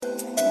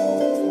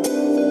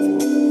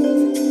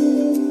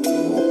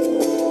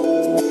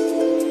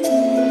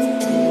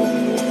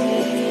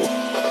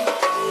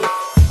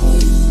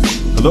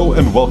Hello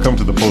and welcome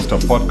to the Post Up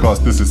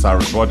Podcast. This is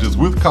Cyrus Rogers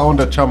with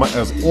Kaunda Chama.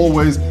 As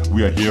always,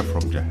 we are here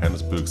from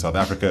Johannesburg, South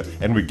Africa,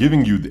 and we're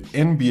giving you the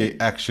NBA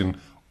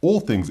action, all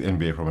things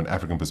NBA from an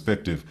African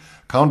perspective.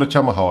 Kaunda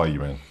Chama, how are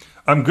you, man?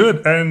 I'm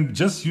good. And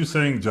just you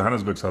saying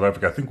Johannesburg, South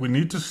Africa, I think we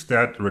need to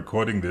start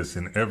recording this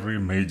in every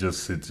major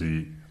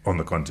city on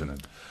the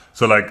continent.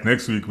 So like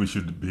next week we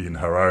should be in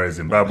Harare,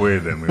 Zimbabwe,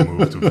 then we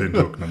move to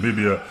Windhoek,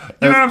 Namibia.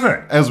 You know what I'm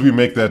saying? As we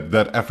make that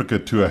Africa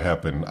tour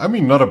happen. I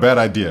mean, not a bad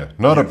idea.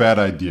 Not a bad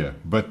idea.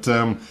 But,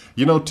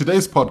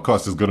 today's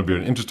podcast is going to be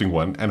an interesting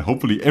one. And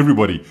hopefully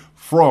everybody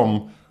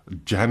from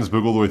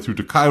Johannesburg all the way through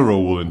to Cairo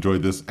will enjoy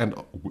this. And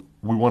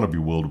we want to be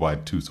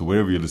worldwide too. So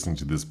wherever you're listening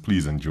to this,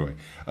 please enjoy.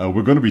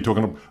 We're going to be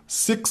talking about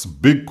 6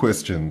 big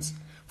questions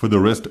for the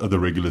rest of the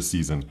regular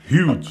season.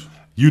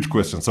 Huge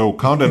questions. So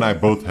Kaunda and I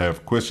both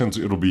have questions.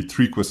 It'll be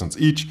 3 questions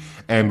each,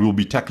 and we'll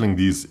be tackling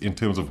these in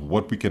terms of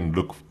what we can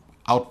look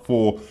out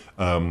for,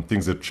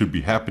 things that should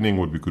be happening,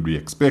 what we could be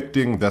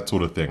expecting, that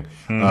sort of thing.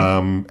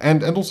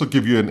 And also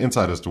give you an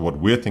insight as to what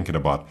we're thinking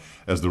about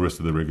as the rest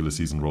of the regular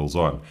season rolls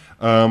on.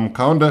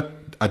 Kaunda,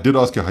 I did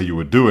ask you how you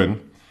were doing.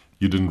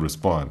 You didn't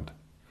respond.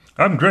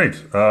 I'm great.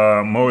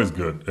 I'm always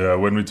good.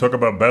 When we talk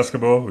about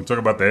basketball, we talk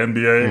about the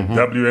NBA,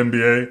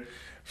 WNBA,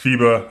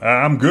 FIBA,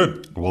 I'm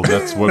good. Well,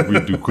 that's what we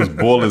do because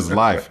ball is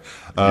life.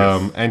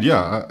 Yes.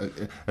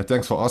 And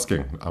thanks for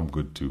asking. I'm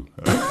good too.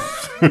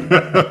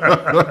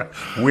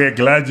 We're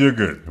glad you're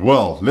good.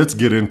 Well, let's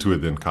get into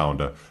it then,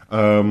 Kaunda.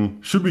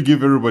 Should we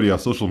give everybody our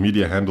social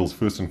media handles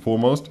first and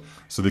foremost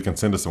so they can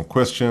send us some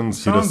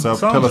questions, hit us up,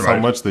 tell us how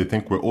much they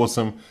think we're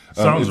awesome?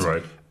 Sounds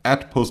right.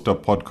 At Post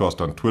Up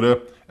Podcast on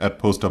Twitter, at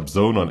Post Up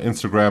Zone on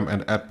Instagram,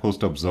 and at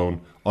Post Up Zone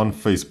on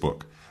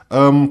Facebook.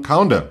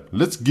 Kaunda,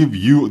 let's give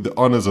you the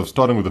honors of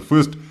starting with the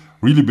first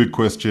really big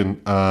question.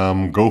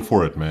 Go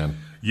for it, man.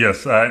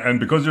 Yes, and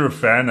because you're a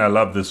fan, I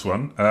love this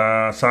one.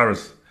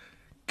 Cyrus,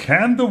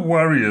 can the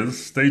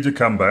Warriors stage a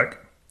comeback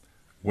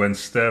when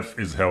Steph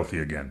is healthy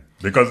again?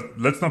 Because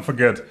let's not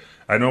forget,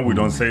 I know we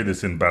don't say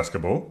this in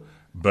basketball,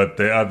 but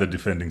they are the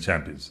defending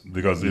champions.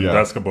 Because in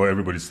basketball,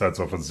 everybody starts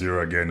off at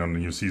 0 again on the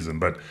new season.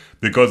 But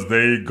because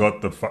they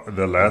got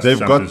the last They've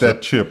got championship,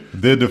 that chip.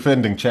 They're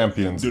defending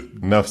champions.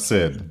 Enough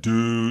said.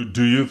 Do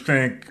you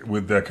think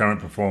with their current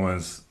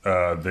performance,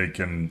 they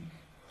can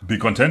be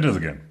contenders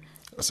again?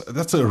 So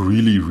that's a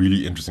really,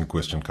 really interesting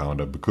question,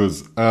 Kaunda,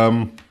 because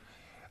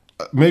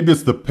maybe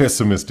it's the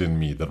pessimist in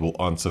me that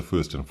will answer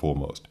first and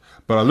foremost.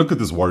 But I look at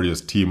this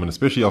Warriors team, and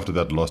especially after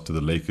that loss to the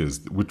Lakers,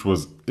 it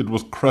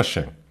was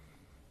crushing.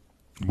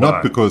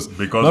 Not because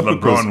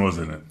LeBron was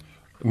in it.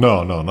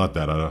 No, not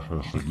that.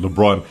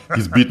 LeBron,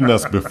 he's beaten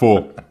us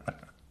before.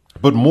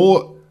 But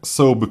more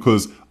so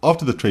because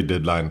after the trade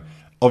deadline,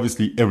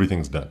 obviously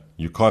everything's done.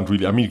 You can't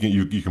really, I mean,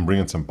 you can bring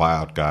in some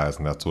buyout guys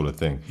and that sort of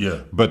thing. Yeah.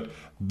 But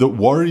the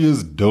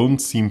Warriors don't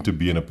seem to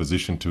be in a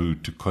position to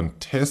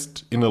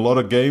contest in a lot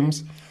of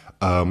games.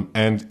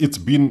 And it's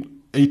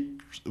been a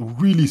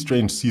really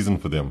strange season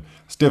for them.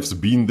 Steph's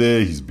been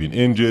there, he's been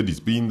injured, he's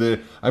been there.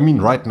 I mean,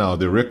 right now,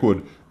 their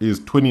record is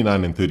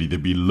 29-30. They're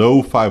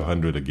below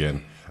 500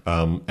 again.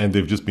 And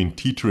they've just been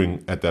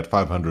teetering at that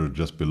 500 or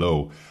just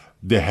below.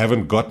 They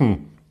haven't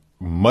gotten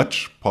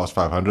much past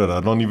 500.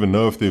 I don't even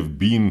know if they've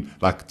been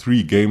like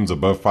 3 games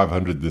above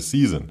 500 this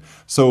season.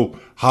 So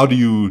how do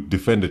you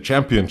defend a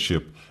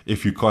championship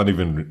if you can't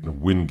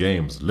even win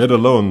games, let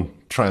alone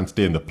try and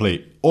stay in the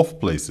playoff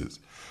places?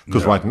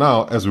 Because right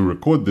now, as we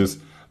record this,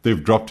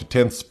 they've dropped to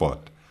 10th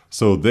spot.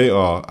 So they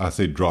are, I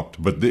say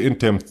dropped, but they're in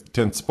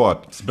 10th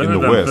spot It's better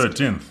in the than West.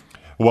 13th.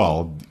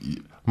 Well,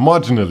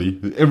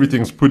 marginally,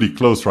 everything's pretty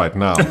close right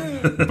now.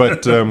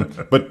 but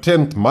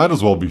 10th might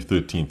as well be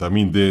 13th. I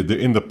mean, they're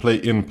in the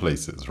play-in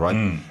places, right?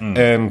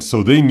 And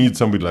so they need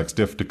somebody like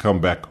Steph to come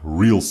back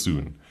real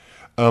soon.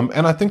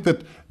 And I think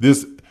that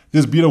there's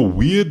been a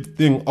weird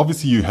thing.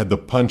 Obviously, you had the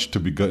punch to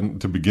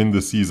begin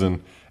the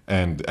season,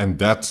 and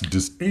that's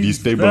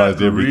destabilized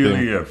that everything.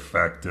 Really a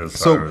factor,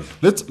 Cyrus?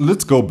 So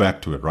let's go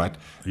back to it, right?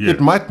 Yeah. It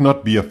might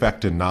not be a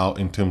factor now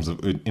in terms of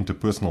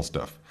interpersonal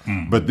stuff,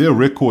 but their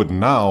record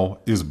now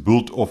is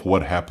built off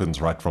what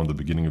happens right from the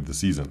beginning of the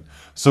season.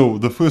 So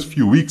the first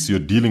few weeks, you're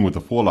dealing with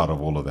the fallout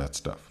of all of that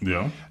stuff.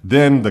 Yeah.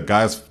 Then the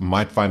guys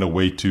might find a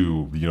way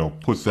to,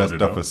 put that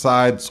stuff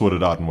aside, sort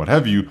it out, and what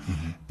have you.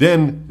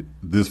 Then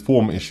there's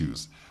form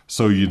issues.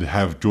 So you'd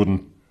have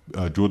Jordan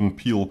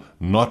Peele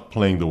not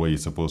playing the way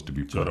he's supposed to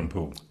be playing. Jordan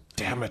Poole.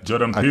 Damn it.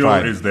 Jordan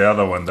Peele is the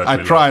other one that I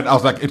tried. I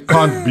was like, it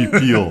can't be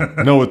Peele.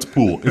 No, it's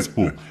Poole. It's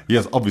Poole.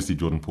 Yes, obviously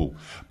Jordan Poole.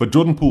 But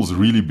Jordan Poole's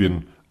really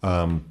been,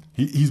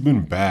 he's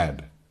been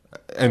bad.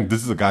 And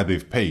this is a guy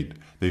they've paid.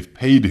 They've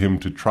paid him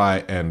to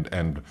try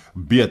and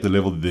be at the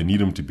level that they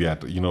need him to be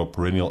at,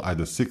 perennial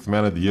either 6th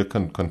man of the year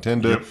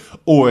contender,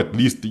 or at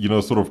least,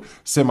 sort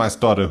of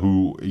semi-starter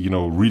who,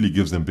 really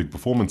gives them big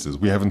performances.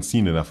 We haven't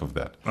seen enough of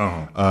that.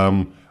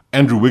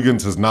 Andrew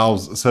Wiggins has now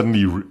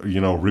suddenly,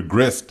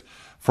 regressed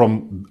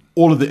from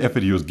all of the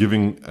effort he was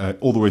giving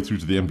all the way through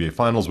to the NBA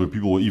Finals, where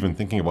people were even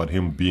thinking about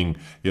him being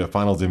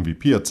Finals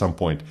MVP at some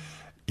point.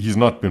 He's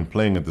not been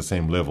playing at the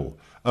same level.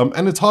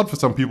 And it's hard for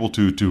some people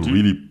to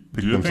really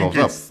pick Do you think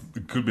themselves up.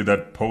 it could be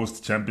that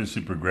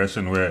post-championship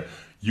regression where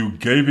you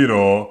gave it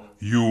all,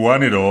 you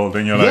won it all,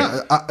 then you're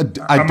Yeah, like,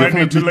 I might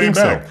need to definitely lay think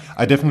so. back.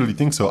 I definitely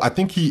think so. I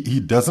think he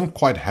doesn't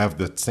quite have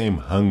that same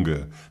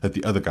hunger that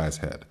the other guys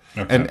had.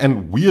 Okay.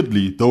 And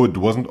weirdly, though it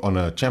wasn't on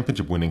a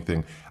championship winning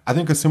thing, I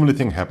think a similar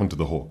thing happened to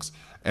the Hawks.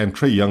 And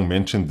Trae Young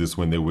mentioned this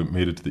when they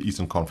made it to the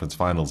Eastern Conference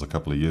Finals a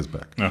couple of years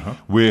back,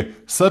 where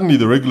suddenly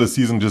the regular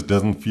season just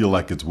doesn't feel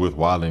like it's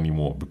worthwhile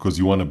anymore because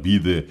you want to be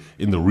there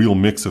in the real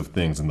mix of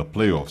things in the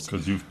playoffs.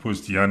 because you've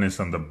pushed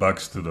Giannis and the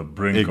Bucks to the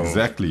brink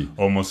Exactly. of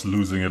almost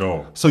losing it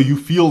all. So you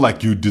feel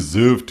like you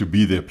deserve to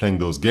be there playing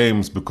those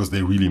games because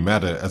they really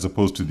matter, as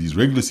opposed to these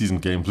regular season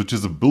games, which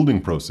is a building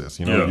process.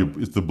 You know, Yeah.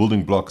 it's the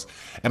building blocks.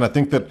 And I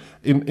think that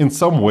in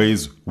some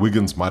ways,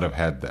 Wiggins might have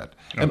had that.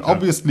 And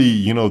obviously,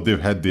 you know,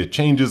 they've had their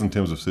changes in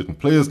terms of certain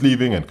players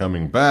leaving and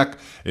coming back.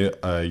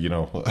 You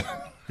know,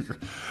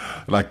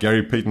 like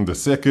Gary Payton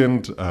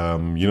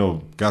II, you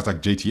know, guys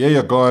like JTA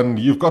are gone.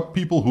 You've got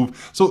people who.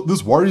 So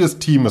this Warriors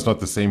team is not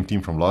the same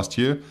team from last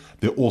year.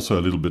 They're also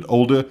a little bit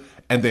older,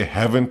 and they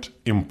haven't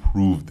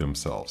improved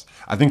themselves.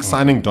 I think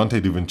signing Dante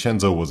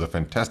DiVincenzo was a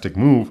fantastic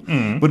move,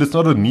 but it's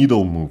not a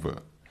needle mover.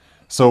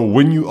 So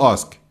when you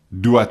ask,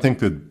 do I think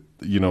that,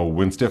 you know,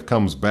 when Steph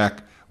comes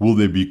back, will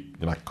they be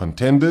like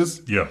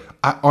contenders? Yeah.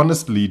 I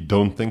honestly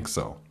don't think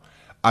so.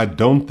 I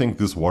don't think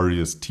this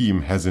Warriors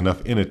team has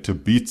enough in it to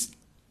beat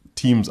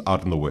teams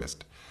out in the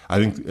West. I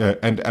think,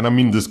 and I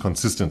mean this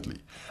consistently.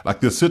 Like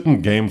there's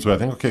certain games where I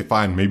think, okay,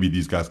 fine, maybe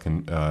these guys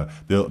can,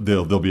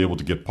 they'll be able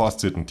to get past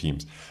certain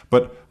teams.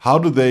 But how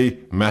do they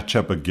match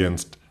up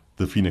against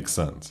the Phoenix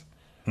Suns?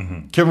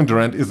 Kevin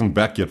Durant isn't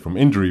back yet from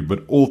injury,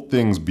 but all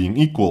things being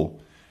equal,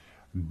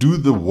 do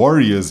the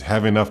Warriors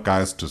have enough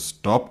guys to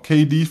stop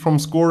KD from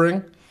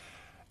scoring?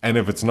 And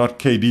if it's not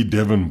KD,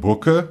 Devin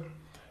Booker?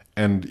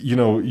 And, you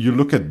know, you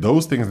look at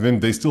those things, then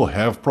they still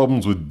have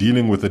problems with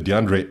dealing with a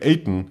DeAndre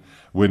Ayton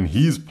when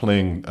he's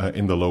playing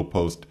in the low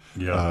post.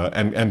 Yeah.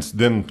 And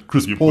then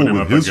Chris You Paul put him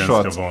with up his against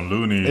shots. Kevon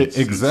Looney, it's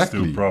Exactly.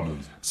 still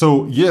problems.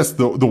 So, yes,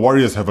 the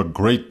Warriors have a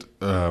great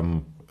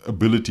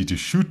ability to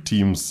shoot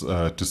teams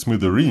to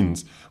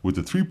smithereens with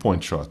the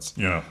three-point shots.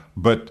 Yeah.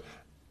 But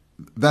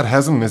that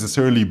hasn't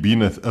necessarily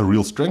been a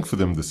real strength for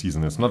them this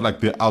season. It's not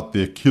like they're out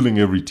there killing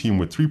every team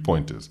with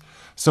three-pointers.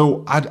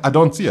 So I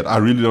don't see it. I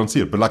really don't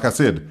see it. But like I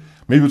said,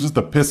 maybe it's just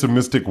the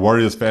pessimistic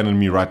Warriors fan in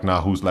me right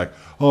now who's like,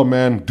 oh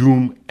man,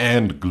 doom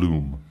and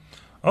gloom.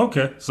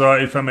 Okay, so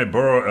if I may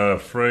borrow a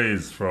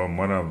phrase from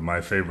one of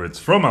my favorites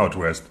from out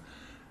west,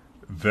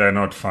 they're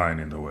not fine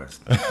in the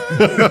West.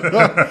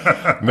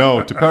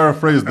 No, to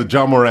paraphrase the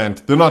Ja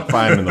Morant, they're not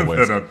fine in the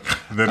West.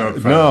 they're not fine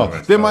in the No,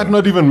 West. they might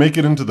not even make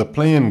it into the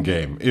play-in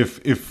game if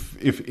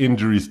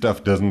injury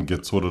stuff doesn't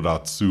get sorted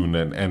out soon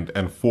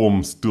and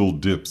form still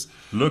dips.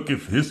 Look,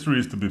 if history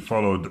is to be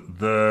followed,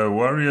 the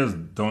Warriors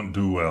don't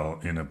do well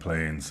in a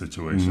play-in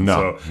situation.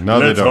 No, so no,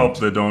 they let's don't. hope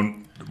they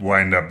don't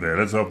wind up there.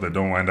 Let's hope they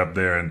don't wind up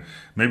there, and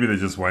maybe they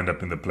just wind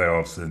up in the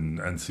playoffs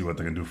and see what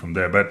they can do from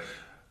there. But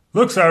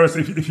look, Cyrus,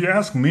 if you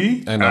ask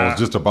me, And I was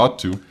just about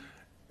to.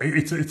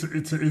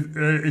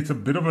 it's a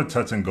bit of a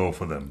touch and go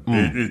for them.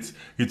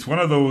 It's one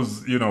of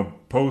those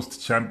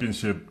post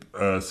championship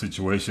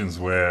situations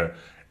where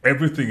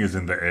everything is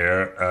in the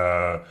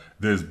air.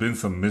 There's been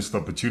some missed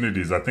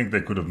opportunities. I think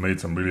they could have made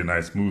some really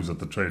nice moves at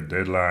the trade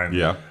deadline.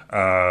 Yeah.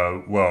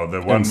 Well,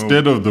 the one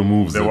Instead of the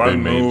moves that they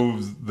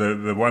made.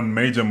 the one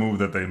major move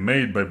that they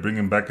made by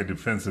bringing back a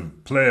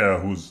defensive player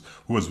who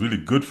was really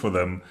good for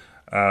them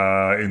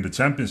in the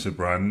championship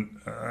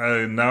run.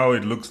 Now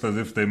it looks as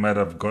if they might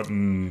have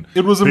gotten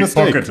It was a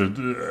mistake.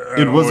 pickpocketed.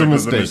 It was or a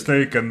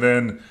mistake. and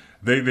then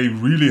they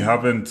really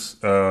haven't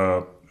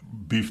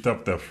beefed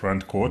up their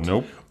front court.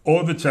 Nope.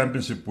 All the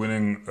championship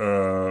winning,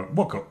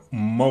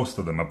 most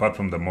of them, apart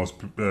from the most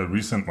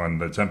recent one,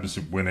 the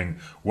championship winning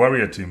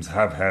Warrior teams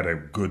have had a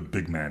good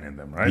big man in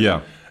them, right?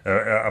 Yeah.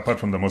 Apart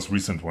from the most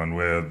recent one,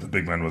 where the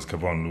big man was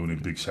Kevon Looney,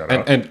 big shout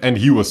out. And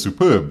he was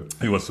superb.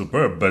 He was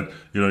superb, but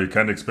you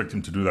can't expect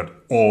him to do that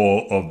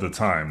all of the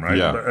time, right?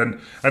 Yeah.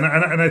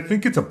 And I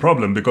think it's a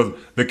problem because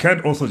they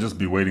can't also just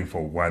be waiting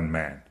for one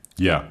man.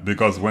 Yeah.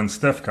 Because when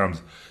Steph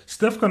comes,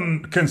 Steph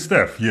can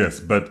Steph, yes,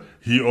 but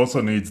he also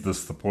needs the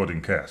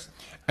supporting cast.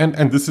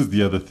 And this is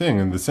the other thing,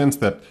 in the sense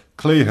that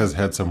Clay has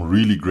had some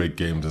really great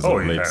games as of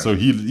he late. has. So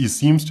he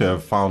seems to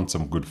have found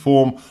some good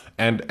form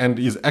and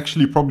is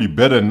actually probably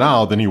better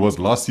now than he was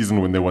last season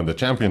when they won the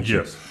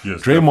championship.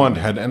 Yes, Draymond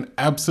had an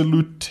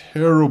absolute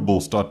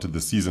terrible start to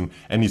the season,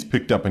 and he's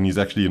picked up and he's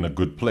actually in a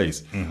good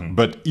place. Mm-hmm.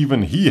 But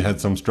even he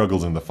had some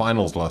struggles in the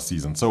finals last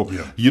season. So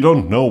you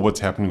don't know what's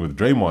happening with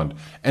Draymond.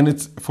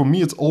 And for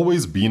me, it's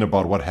always been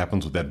about what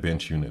happens with that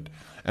bench unit.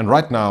 And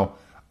right now,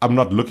 I'm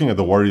not looking at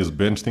the Warriors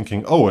bench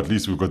thinking, oh, at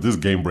least we've got this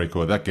game breaker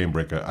or that game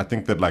breaker. I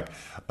think that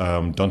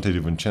Dante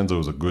DiVincenzo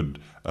is a good.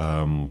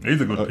 He's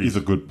a good piece. He's a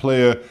good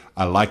player.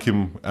 I like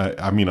him.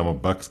 I'm a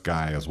Bucks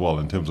guy as well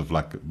in terms of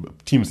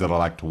teams that I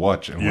like to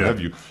watch and what have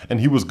you.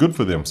 And he was good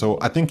for them. So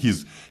I think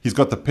he's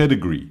got the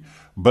pedigree.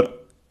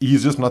 But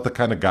he's just not the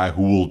kind of guy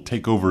who will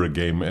take over a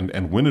game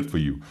and win it for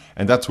you.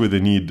 And that's where they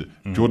need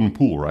Jordan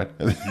Poole, right?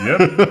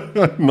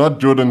 Yep. Not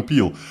Jordan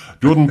Peele.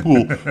 Jordan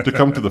Poole to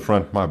come to the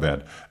front, my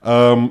bad.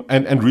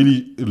 And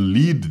really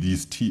lead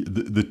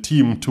the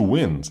team to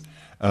wins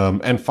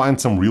and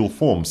find some real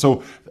form.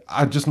 So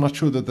I'm just not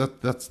sure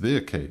that's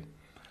there, Kay.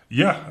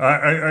 Yeah,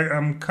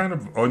 I'm kind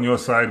of on your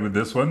side with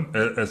this one,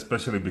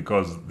 especially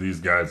because these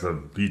guys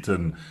have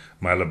beaten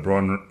my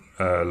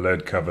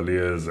LeBron-led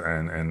Cavaliers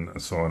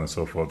and so on and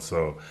so forth.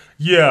 So,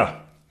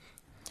 yeah,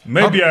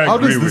 maybe I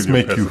agree with you. How does this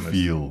make you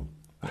feel?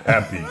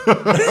 Happy.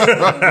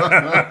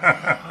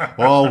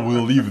 Well,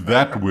 we'll leave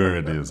that where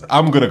it is.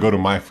 I'm going to go to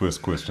my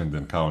first question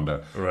then,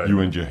 Kaunda. Right. You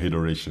and your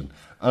hateration.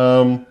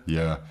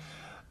 Yeah.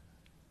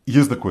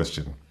 Here's the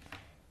question.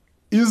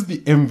 Is the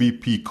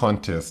MVP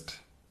contest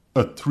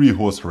a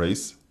 3-horse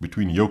race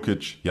between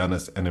Jokic,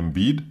 Giannis, and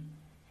Embiid?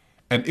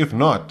 And if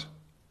not,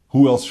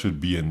 who else should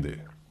be in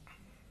there?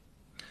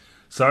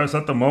 Cyrus,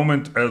 at the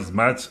moment, as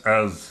much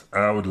as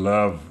I would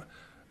love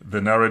the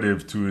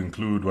narrative to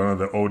include one of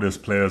the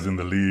oldest players in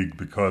the league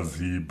because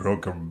he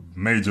broke a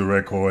major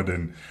record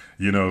and,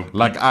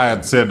 like I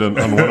had said on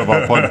one of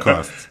our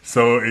podcasts.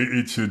 So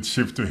it should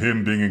shift to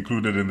him being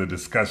included in the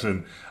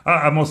discussion.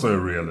 I'm also a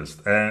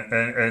realist.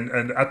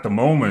 And at the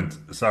moment,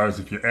 Cyrus,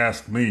 if you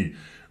ask me,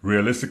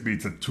 realistically,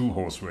 it's a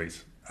 2-horse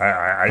race.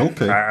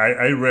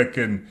 I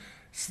reckon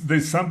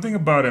there's something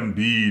about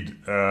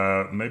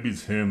Embiid. Maybe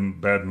it's him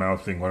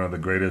bad-mouthing one of the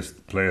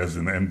greatest players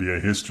in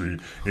NBA history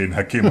in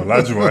Hakeem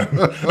Olajuwon.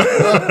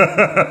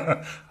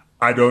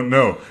 I don't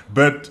know.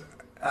 But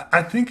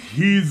I think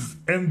his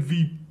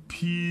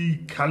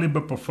MVP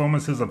caliber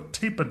performances have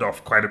tapered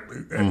off quite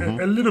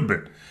a little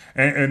bit.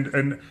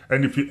 And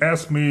if you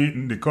ask me,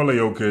 Nikola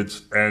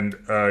Jokic and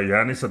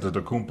Giannis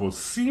Antetokounmpo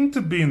seem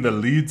to be in the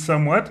lead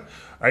somewhat.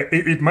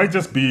 It might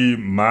just be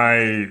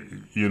my,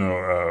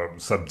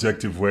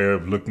 subjective way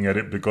of looking at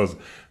it because,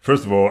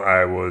 first of all,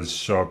 I was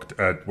shocked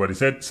at what he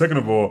said. Second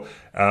of all,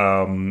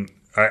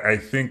 I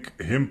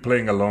think him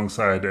playing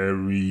alongside a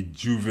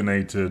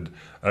rejuvenated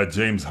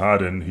James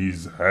Harden,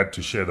 he's had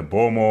to share the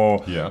ball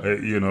more,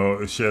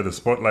 share the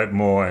spotlight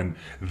more, and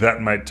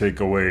that might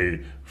take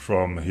away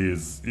from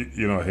his,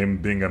 him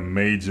being a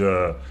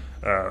major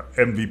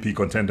MVP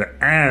contender.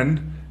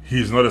 And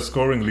he's not a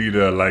scoring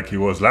leader like he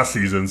was last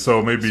season,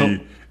 so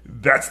maybe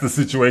that's the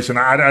situation.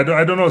 I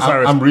don't know,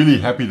 Cyrus. I'm really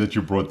happy that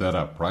you brought that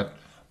up, right?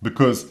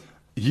 Because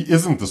he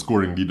isn't the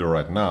scoring leader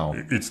right now.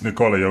 It's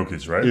Nikola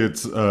Jokic, right?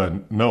 It's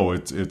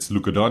it's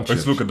Luka Doncic.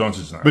 It's Luka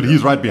Doncic now. But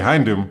he's right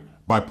behind him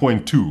by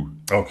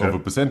 0.2 of a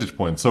percentage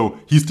point. So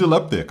he's still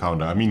up there,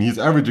 Kaunda. I mean, he's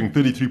averaging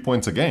 33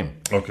 points a game.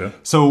 Okay.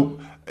 So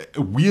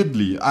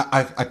weirdly,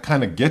 I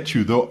kind of get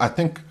you, though. I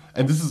think,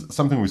 and this is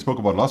something we spoke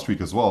about last week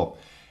as well,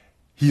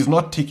 he's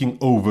not taking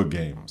over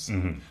games.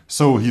 Mm-hmm.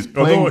 So he's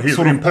playing he's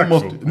sort of impactful.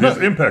 almost...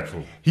 He's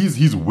impactful.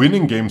 He's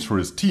winning games for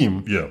his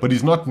team, yeah, but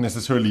he's not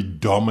necessarily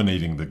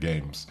dominating the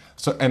games.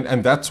 So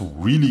and that's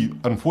really,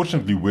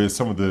 unfortunately, where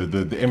some of the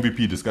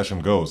MVP discussion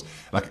goes.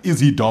 Like, is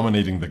he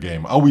dominating the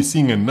game? Are we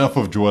seeing enough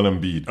of Joel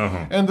Embiid?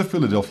 Uh-huh. And the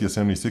Philadelphia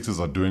 76ers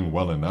are doing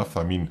well enough.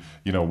 I mean,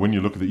 when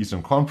you look at the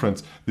Eastern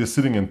Conference, they're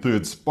sitting in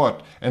third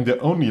spot, and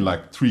they're only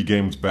like 3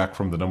 games back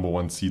from the number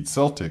 1 seed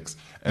Celtics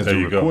as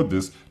we record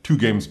this, 2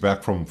 games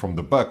back from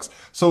the Bucks.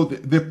 So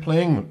they're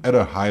playing at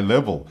a high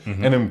level,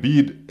 mm-hmm, and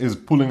Embiid is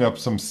pulling up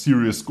some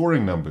serious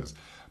scoring numbers.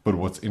 But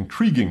what's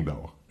intriguing,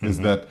 though, is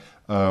that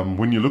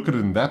when you look at it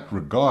in that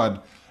regard,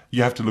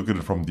 you have to look at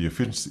it from the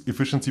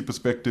efficiency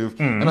perspective.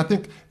 And I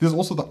think there's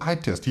also the eye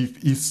test.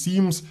 He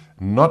seems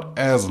not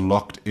as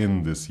locked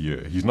in this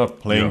year. He's not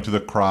playing to the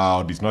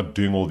crowd. He's not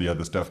doing all the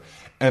other stuff.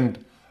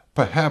 And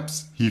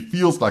perhaps he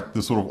feels like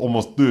the sort of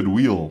almost third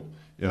wheel,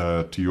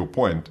 to your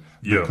point,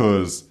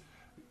 because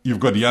you've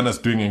got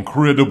Giannis doing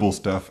incredible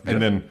stuff,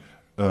 and then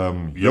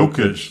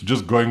Jokic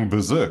just going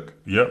berserk.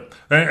 Yeah,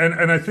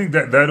 and I think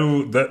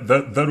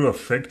that'll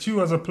affect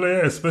you as a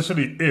player,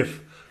 especially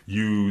if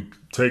you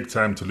take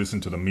time to listen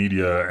to the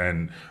media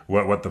and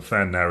what the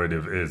fan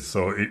narrative is.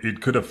 So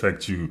it could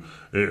affect you.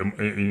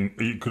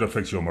 It could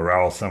affect your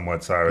morale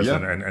somewhat, Cyrus,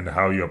 and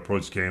how you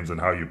approach games and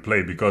how you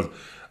play. Because,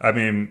 I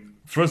mean,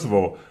 first of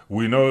all,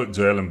 we know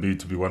Joel Embiid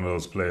to be one of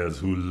those players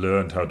who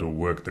learned how to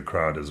work the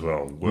crowd as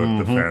well,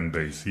 work the fan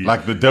base.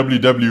 Like the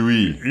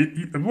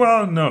WWE.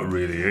 Well, not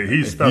really.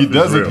 He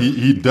does it.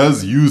 He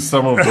does use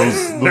some of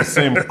those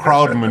same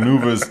crowd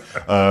maneuvers.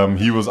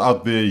 He was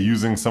out there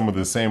using some of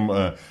the same,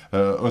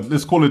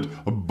 let's call it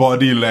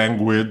body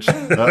language.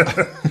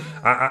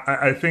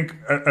 I think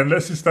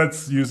unless he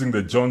starts using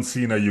the John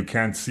Cena "you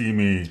can't see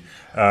me"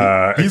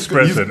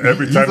 expression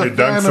every time he dunks on you. He's a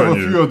fan of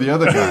a few of the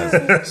other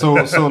guys.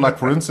 So like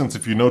for instance,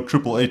 if you know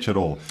Triple H at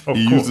all,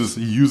 he uses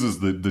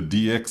the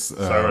DX.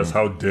 Cyrus,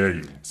 how dare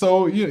you?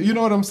 So you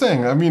know what I'm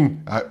saying? I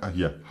mean,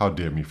 how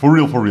dare me? For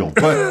real.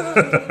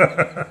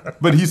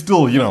 But he's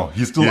still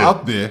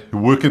out there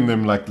working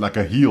them like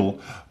a heel.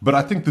 But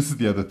I think this is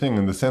the other thing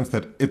in the sense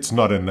that it's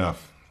not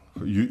enough.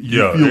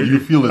 You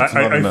feel it's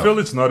not enough. I feel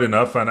it's not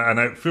enough, and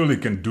I feel he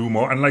can do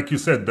more. And like you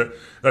said,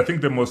 I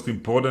think the most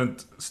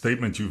important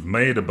statement you've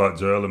made about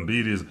Joel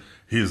Embiid is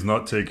he's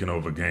not taking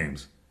over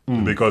games,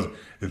 because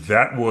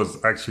that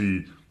was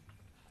actually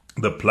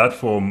the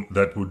platform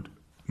that would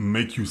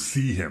make you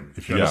see him,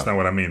 if you understand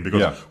what I mean.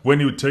 Because when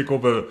he would take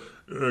over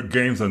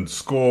games and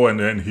score, and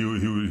then he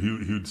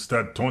would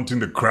start taunting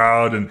the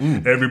crowd,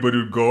 and everybody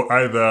would go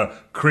either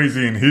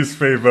crazy in his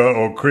favor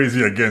or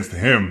crazy against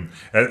him,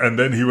 and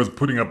then he was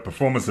putting up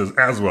performances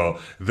as well.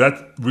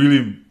 That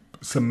really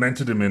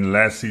cemented him in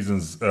last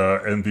season's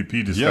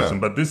MVP discussion.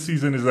 But this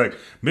season is like,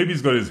 maybe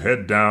he's got his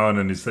head down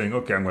and he's saying,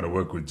 okay, I'm going to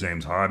work with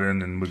James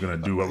Harden and we're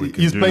going to do what we can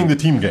do. He's playing the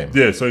team game.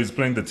 Yeah, so he's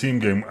playing the team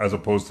game as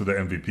opposed to the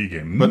MVP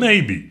game. But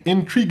maybe.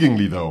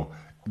 Intriguingly, though,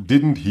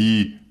 didn't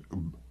he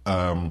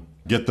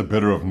get the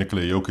better of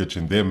Nikola Jokic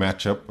in their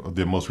matchup,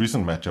 their most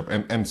recent matchup,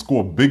 and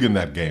score big in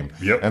that game?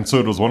 Yep. And so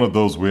it was one of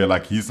those where,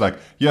 like, he's like,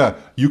 yeah,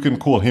 you can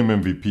call him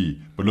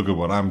MVP, but look at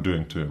what I'm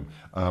doing to him.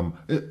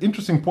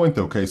 Interesting point,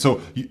 though. Okay,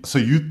 so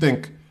you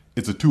think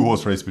it's a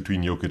two-horse race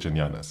between Jokic and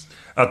Giannis?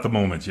 At the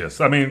moment, yes.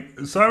 I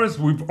mean, Cyrus,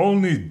 we've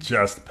only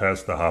just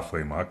passed the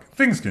halfway mark.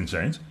 Things can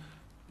change.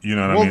 You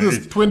know what I mean? Well,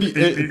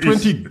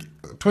 there's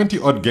 20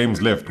 odd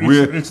games left.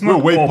 We're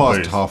way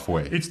past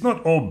halfway. It's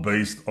not all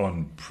based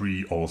on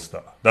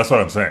pre-All-Star. That's what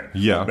I'm saying.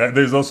 Yeah.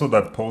 There's also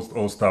that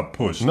post-All-Star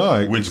push,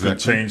 which could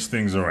change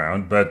things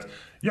around. But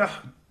yeah,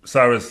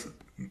 Cyrus,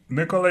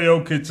 Nikola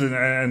Jokic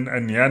and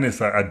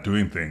Giannis are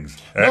doing things.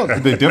 No,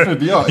 they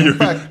definitely are. In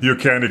fact, you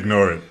can't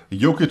ignore it.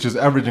 Jokic is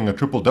averaging a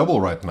triple-double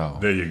right now.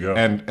 There you go.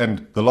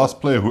 And the last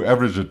player who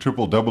averaged a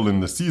triple-double in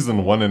the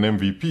season won an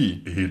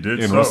MVP. He did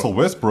in Russell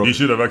Westbrook. He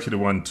should have actually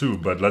won two,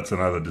 but that's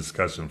another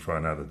discussion for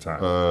another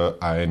time.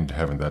 I ain't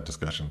having that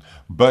discussion.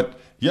 But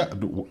yeah,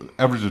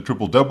 averaged a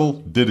triple-double,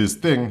 did his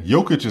thing.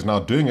 Jokic is now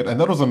doing it, and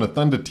that was on a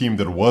Thunder team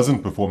that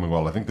wasn't performing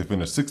well. I think they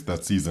finished 6th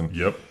that season.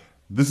 Yep.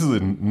 This is a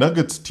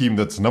Nuggets team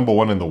that's number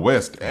 1 in the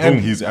West, and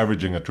he's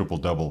averaging a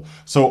triple-double.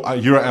 So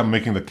here I am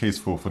making the case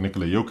for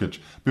Nikola Jokic.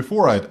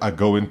 Before I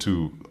go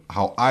into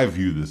how I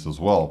view this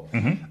as well,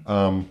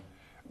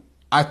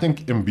 I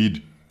think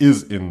Embiid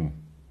is in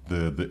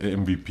the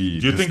MVP discussion.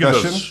 Do you think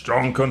he's a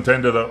strong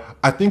contender, though?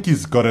 I think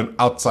he's got an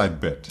outside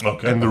bet.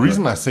 Okay. And the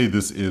reason I say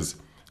this is,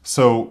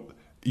 so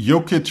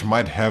Jokic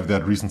might have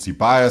that recency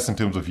bias in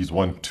terms of he's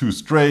won 2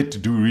 straight.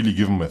 Do we really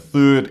give him a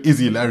third? Is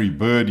he Larry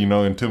Bird,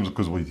 in terms of,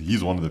 because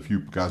he's one of the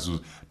few guys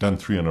who's done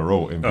 3 in a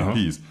row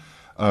MVPs.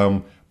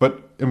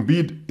 But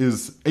Embiid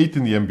is 8th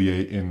in the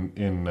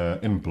NBA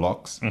in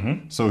blocks.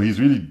 So he's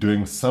really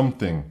doing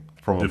something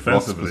from a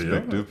blocks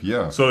perspective.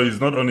 Yeah. So he's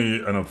not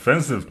only an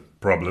offensive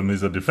problem,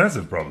 he's a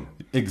defensive problem.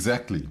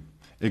 Exactly.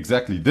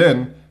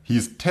 Then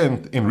he's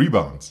 10th in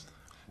rebounds.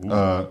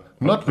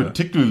 Not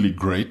particularly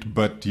great,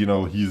 but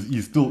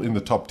he's still in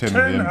the top 10 in the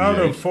NBA. 10 out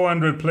of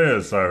 400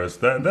 players, Cyrus.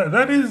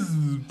 That is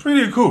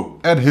pretty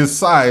cool. At his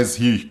size,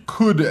 he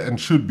could and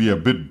should be a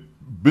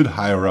bit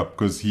higher up,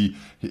 because he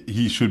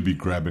should be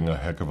grabbing a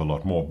heck of a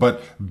lot more.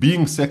 But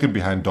being second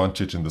behind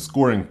Doncic in the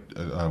scoring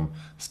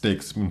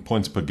stakes in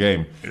points per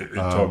game, it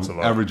talks a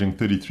lot. Averaging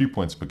 33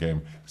 points per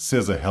game,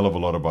 says a hell of a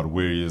lot about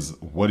where he is,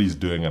 what he's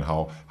doing, and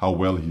how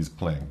well he's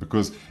playing.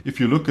 Because if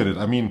you look at it,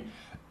 I mean,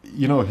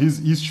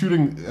 he's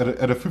shooting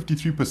at a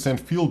 53%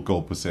 field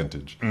goal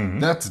percentage.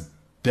 That's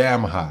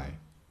damn high.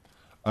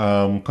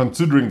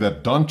 Considering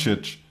that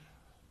Doncic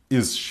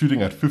is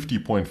shooting at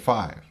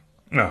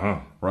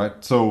 50.5.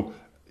 Right? So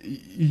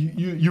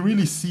you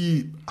really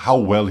see how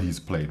well he's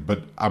played,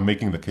 but I'm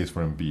making the case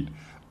for Embiid.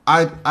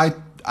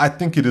 I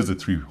think it is a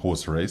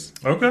 3-horse race.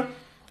 Okay.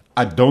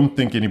 I don't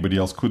think anybody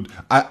else could.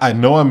 I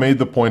know I made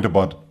the point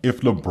about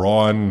if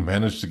LeBron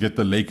managed to get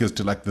the Lakers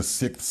to like the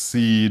 6th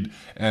seed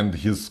and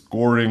his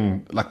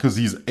scoring, like, because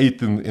he's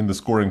 8th in the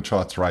scoring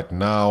charts right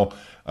now.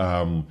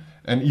 And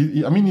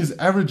he's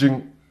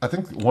averaging, I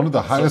think, one of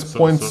the highest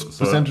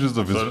percentages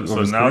of his career.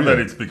 So now that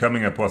it's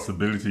becoming a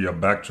possibility, you're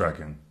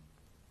backtracking.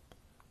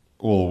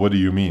 Well, what do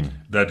you mean?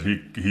 That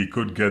he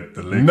could get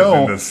the Lakers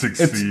in the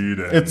 6th seed.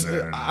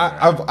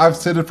 I've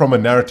said it from a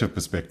narrative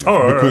perspective.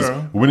 Because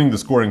winning the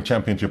scoring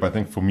championship, I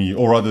think, for me,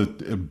 or rather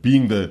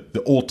being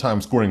the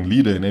all-time scoring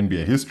leader in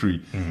NBA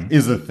history,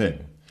 is a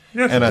thing.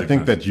 Yes, and I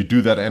think that you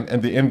do that,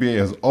 and the NBA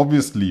has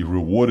obviously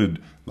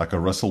rewarded like a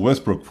Russell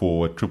Westbrook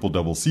for a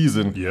triple-double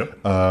season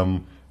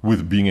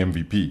with being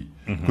MVP.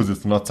 Because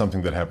it's not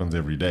something that happens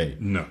every day.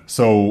 No.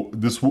 So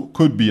this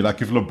could be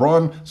like if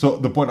LeBron. So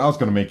the point I was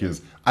going to make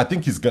is, I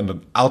think he's got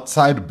an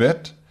outside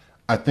bet.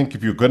 I think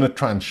if you're going to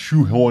try and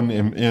shoehorn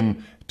him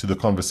in to the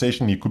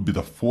conversation, he could be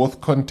the 4th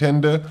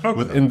contender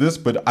within this.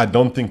 But I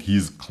don't think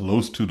he's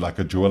close to like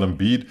a Joel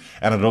Embiid,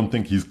 and I don't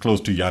think he's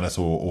close to Giannis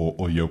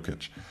or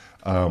Jokic.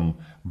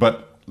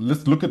 But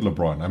let's look at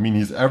LeBron. I mean,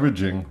 he's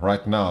averaging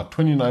right now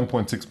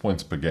 29.6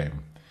 points per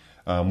game.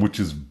 Which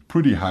is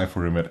pretty high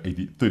for him at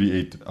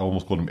 38. I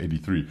almost called him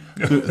 83.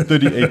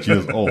 38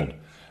 years old.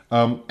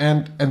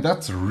 And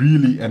that's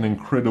really an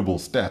incredible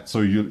stat. So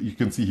you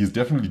can see he's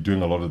definitely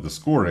doing a lot of the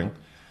scoring.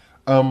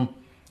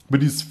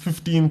 but he's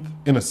 15th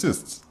in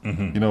assists,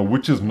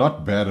 which is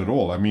not bad at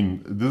all. I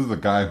mean, this is a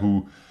guy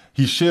who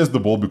he shares the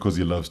ball because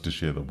he loves to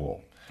share the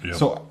ball. Yep.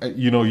 So,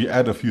 you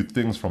add a few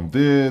things from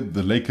there.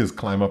 The Lakers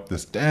climb up the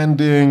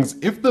standings.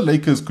 If the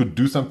Lakers could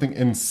do something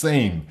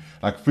insane,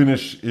 like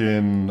finish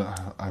in,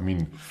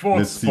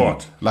 Fourth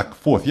spot. Like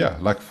fourth, yeah,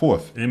 like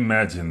fourth.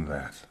 Imagine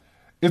that.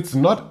 It's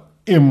not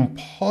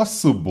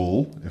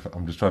impossible. If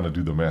I'm just trying to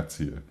do the maths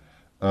here.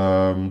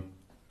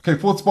 Okay,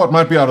 fourth spot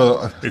might be out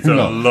of. It's a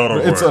lot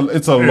of work.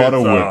 It's a lot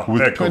of work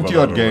with heck of a 20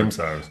 lot odd of games,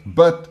 work,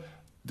 but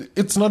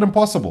it's not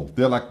impossible.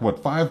 They're like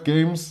what, 5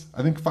 games?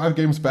 I think 5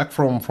 games back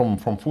from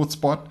fourth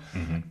spot.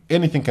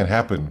 Anything can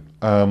happen.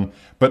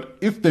 But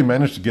if they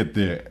manage to get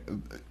there,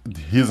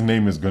 his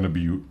name is going to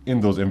be in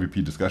those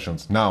MVP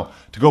discussions. Now,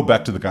 to go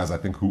back to the guys I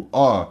think who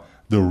are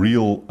the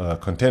real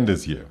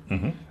contenders here,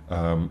 in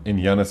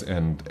Giannis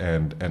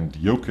and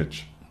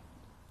Jokic.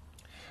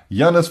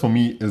 Giannis, for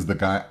me, is the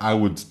guy I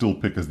would still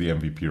pick as the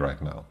MVP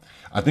right now.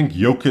 I think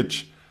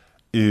Jokic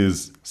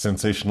is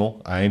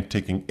sensational. I ain't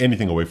taking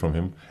anything away from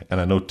him. And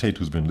I know Tate,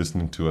 who's been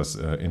listening to us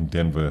in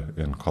Denver,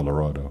 in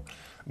Colorado,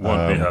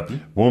 won't be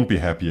happy. Won't be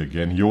happy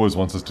again. He always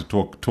wants us to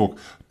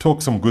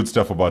talk some good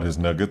stuff about his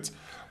Nuggets.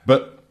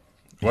 But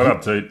what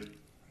up, Tate?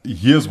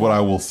 Here's what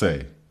I will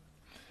say.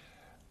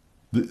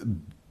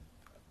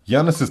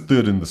 Giannis is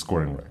third in the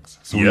scoring ranks.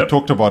 So we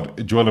talked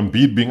about Joel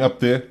Embiid being up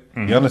there.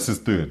 Giannis is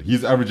third.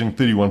 He's averaging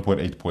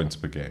 31.8 points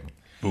per game.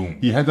 Boom.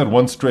 He had that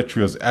one stretch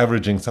where he was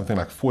averaging something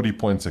like 40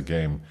 points a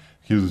game.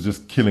 He was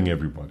just killing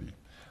everybody.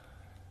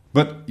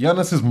 But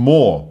Giannis is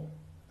more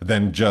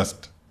than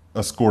just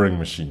a scoring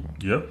machine.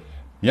 Yep.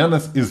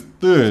 Giannis is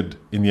third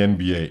in the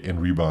NBA in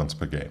rebounds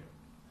per game.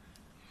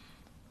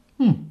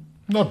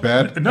 Not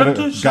bad. Not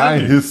too A guy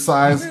shabby. his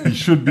size, he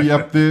should be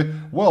up there.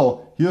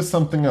 Well, here's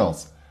something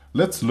else.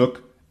 Let's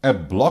look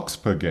at blocks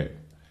per game.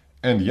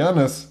 And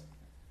Giannis,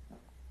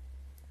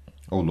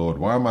 oh Lord,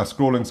 why am I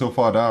scrolling so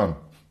far down?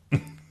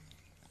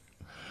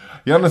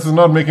 Giannis is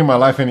not making my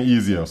life any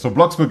easier. So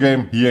blocks per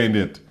game, he ain't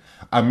it.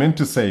 I meant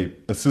to say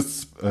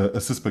assists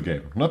per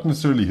game. Not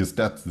necessarily his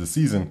stats this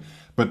season,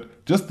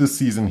 but just this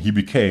season he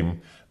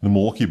became the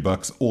Milwaukee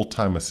Bucks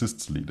all-time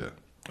assists leader.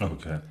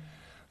 Okay.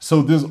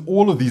 So there's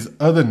all of these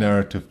other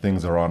narrative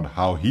things around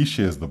how he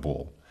shares the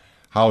ball,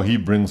 how he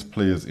brings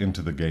players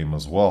into the game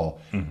as well,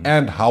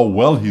 and how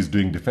well he's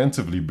doing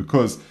defensively,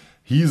 because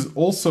he's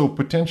also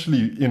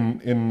potentially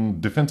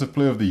in Defensive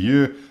Player of the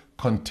Year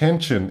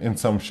contention in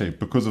some shape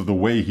because of the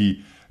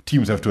way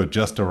teams have to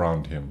adjust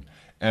around him.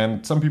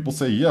 And some people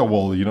say, yeah,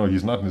 well,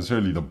 he's not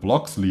necessarily the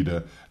blocks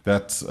leader.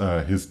 That's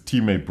his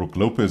teammate Brook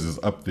Lopez is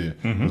up there,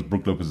 because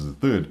Brook Lopez is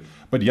third.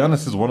 But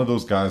Giannis is one of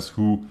those guys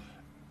who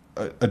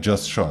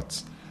adjusts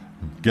shots,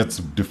 gets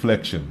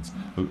deflections,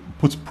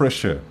 puts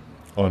pressure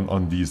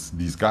on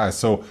these guys.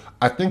 So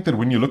I think that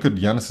when you look at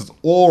Giannis's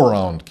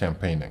all-around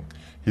campaigning,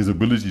 his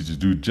ability to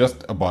do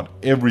just about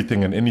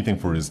everything and anything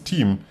for his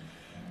team,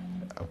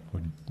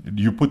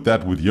 you put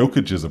that with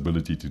Jokic's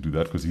ability to do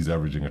that, because he's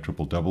averaging a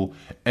triple-double,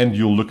 and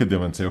you'll look at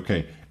them and say,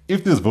 okay,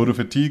 if there's voter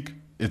fatigue,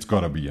 it's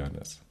got to be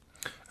Giannis.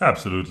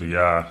 Absolutely,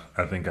 yeah.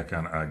 I think I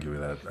can't argue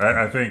with that.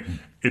 I think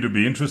it would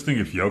be interesting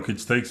if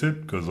Jokic takes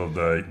it because of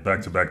the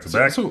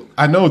back-to-back-to-back. So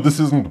I know this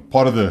isn't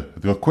part of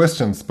the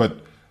questions,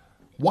 but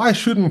why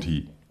shouldn't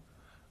he?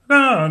 No,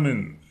 I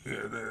mean,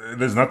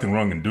 there's nothing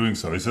wrong in doing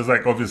so. It's just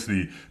like,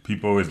 obviously,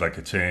 people always like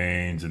a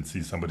change and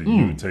see somebody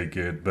new take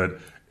it. But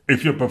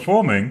if you're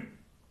performing,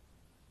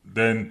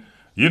 then,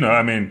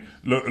 I mean,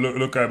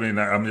 look, I mean,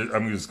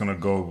 I'm just going to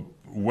go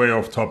way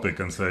off topic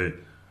and say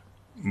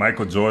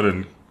Michael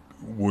Jordan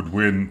would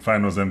win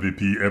Finals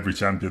MVP every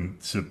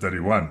championship that he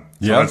won.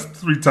 So that's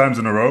 3 times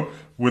in a row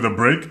with a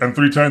break, and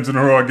 3 times in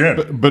a row again.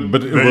 But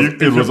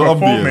it was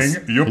obvious.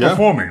 You're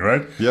performing,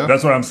 right? Yeah.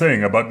 That's what I'm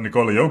saying about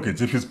Nikola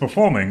Jokic. If he's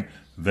performing,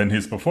 then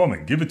he's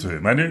performing. Give it to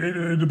him. And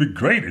it'd be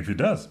great if he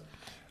does.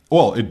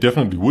 Well, it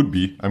definitely would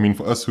be. I mean,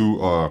 for us who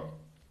are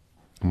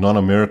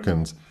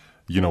non-Americans,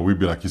 we'd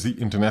be like, you see,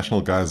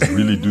 international guys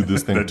really do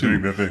this thing They're too.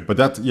 doing their thing. But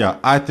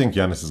I think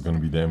Giannis is going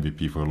to be the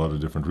MVP for a lot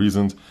of different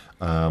reasons.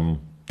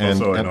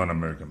 Also a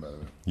non-American, by the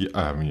way. Yeah,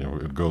 I mean,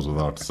 it goes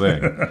without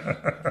saying.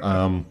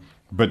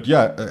 But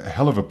yeah, a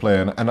hell of a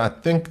player. And I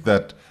think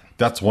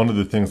that's one of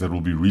the things that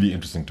will be really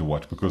interesting to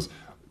watch, because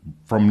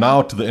from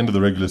now to the end of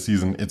the regular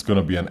season, it's going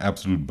to be an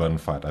absolute bun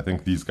fight. I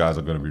think these guys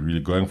are going to be really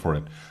going for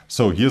it.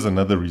 So here's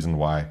another reason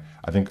why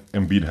I think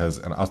Embiid has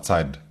an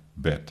outside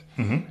bet.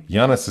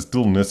 Giannis is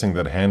still nursing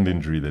that hand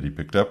injury that he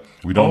picked up.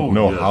 We don't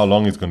know how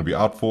long he's going to be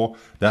out for.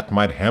 That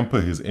might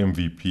hamper his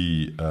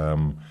MVP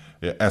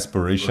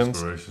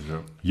aspirations.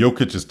 Yeah.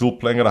 Jokic is still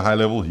playing at a high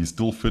level. He's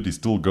still fit. He's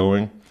still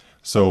going.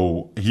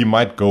 So he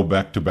might go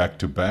back to back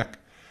to back.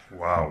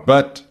 Wow.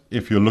 But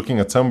if you're looking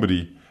at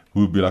somebody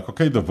who would be like,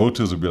 okay, the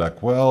voters would be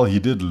like, well, he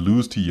did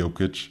lose to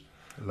Jokic.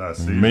 Last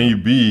season.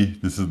 Maybe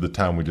this is the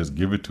time we just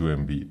give it to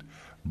Embiid.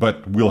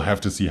 But we'll have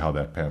to see how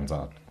that pans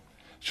out.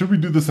 Should we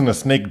do this in a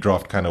snake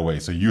draft kind of way?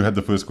 So you had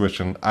the first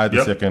question, I had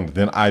the second,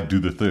 then I do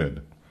the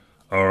third.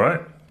 All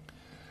right.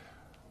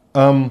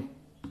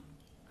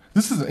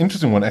 This is an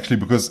interesting one actually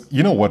because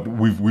you know what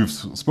we've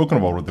spoken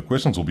about what the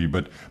questions will be,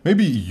 but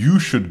maybe you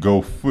should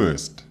go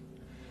first.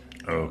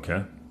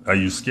 Okay. Are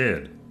you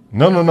scared?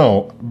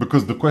 No,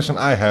 because the question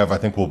I have I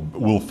think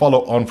will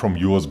follow on from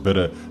yours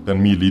better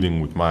than me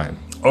leading with mine.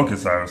 Okay,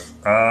 Cyrus.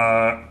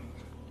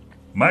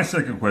 My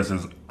second question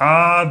is: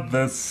 are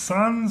the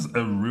Suns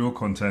a real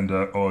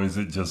contender, or is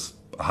it just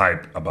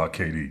hype about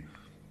KD?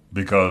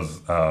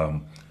 Because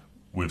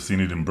we've seen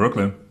it in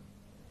Brooklyn.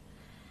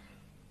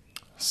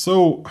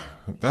 So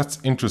that's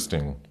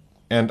interesting.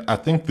 And I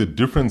think the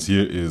difference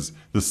here is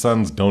the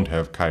Suns don't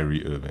have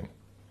Kyrie Irving.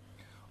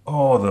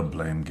 Oh, the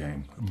blame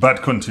game.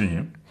 But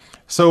continue.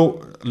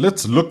 So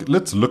let's look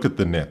at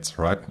the Nets,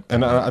 right?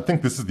 And I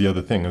think this is the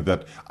other thing, is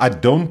that I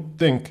don't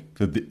think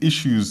that the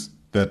issues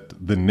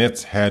that the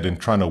Nets had in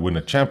trying to win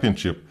a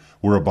championship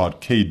were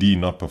about KD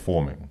not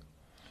performing.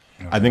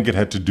 I think it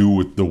had to do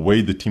with the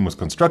way the team was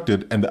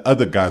constructed and the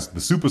other guys,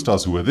 the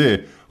superstars who were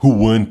there, who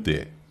weren't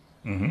there.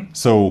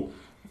 So,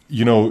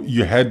 you know,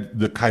 you had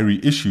the Kyrie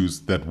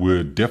issues that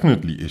were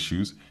definitely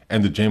issues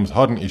and the James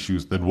Harden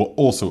issues that were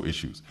also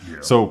issues. Yeah.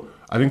 So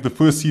I think the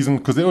first season,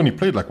 because they only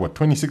played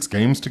 26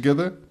 games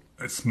together.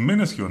 It's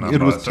minuscule number.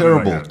 It was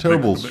terrible,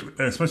 terrible.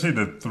 Especially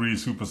the three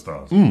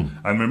superstars. And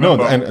remember,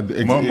 No, and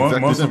exactly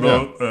most of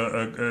that,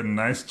 those, a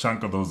nice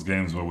chunk of those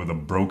games were with a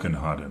broken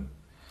Harden.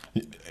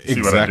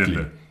 Exactly.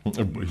 what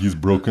I did He's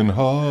broken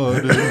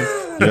hearted.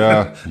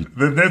 Yeah.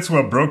 The Nets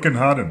were broken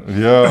Harden.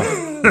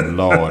 Yeah.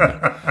 Lord.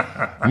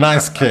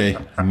 Nice, K.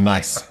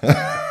 Nice.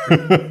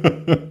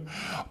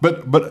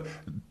 But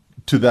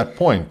to that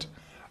point,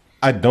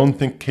 I don't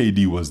think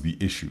KD was the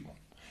issue.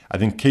 I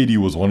think KD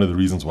was one of the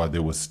reasons why they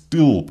were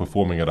still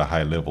performing at a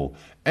high level.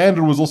 And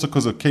it was also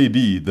because of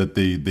KD that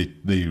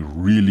they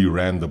really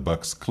ran the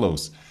Bucks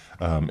close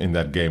in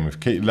that game.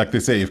 Like they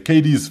say, if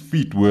KD's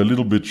feet were a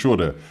little bit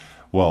shorter,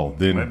 well,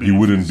 then Maybe he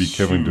wouldn't his be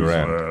Kevin shoes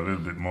Durant. were a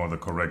little bit more the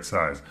correct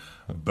size.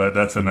 But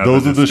that's another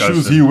Those are the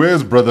shoes he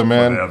wears, brother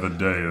man. the other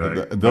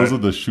day. Those are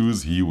the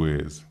shoes he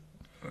wears.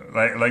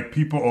 Like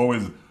people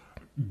always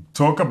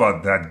talk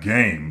about that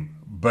game,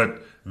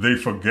 but they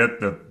forget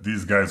that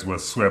these guys were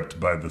swept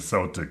by the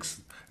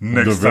Celtics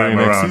next very time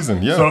next around.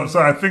 season, yeah. So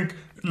I think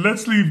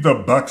let's leave the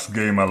Bucks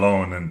game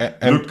alone and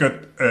look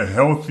at a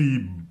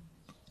healthy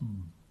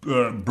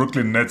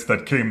Brooklyn Nets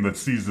that came the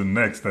season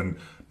next and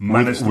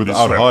managed to be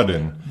without swept.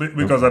 Harden.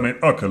 Because I mean,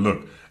 okay,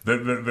 look,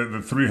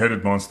 the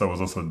three-headed monster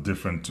was also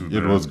different to.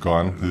 It was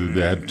gone.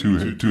 They had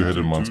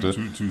two-headed monster.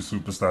 Two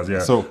superstars. Yeah.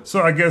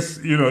 So I guess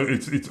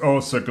it's all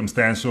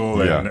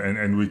circumstantial, Yeah.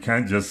 and we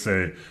can't just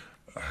say,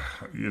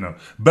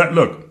 But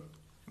look,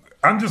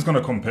 I'm just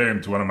gonna compare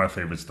him to one of my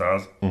favorite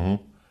stars,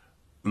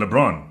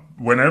 LeBron.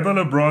 Whenever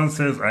LeBron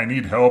says, I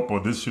need help or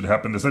this should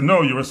happen, they say,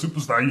 no, you're a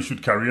superstar, you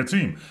should carry a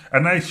team.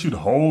 And I should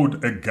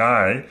hold a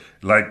guy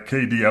like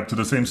KD up to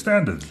the same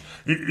standards.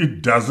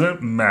 It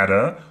doesn't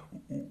matter.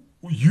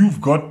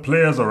 You've got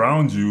players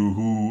around you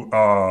who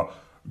are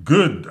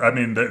good. I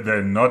mean,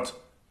 they're not...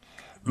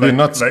 they're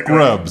not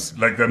scrubs.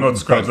 Like they're not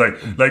scrubs.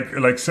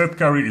 Like Seth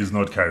Curry is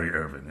not Kyrie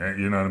Irving.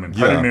 You know what I mean?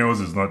 Yeah. Patty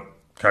Mills is not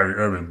Kyrie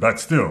Irving. But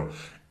still...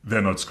 they're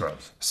not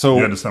scrubs. So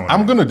you understand what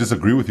I'm going to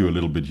disagree with you a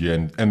little bit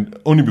here, and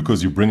only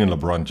because you bring in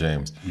LeBron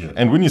James. Yeah.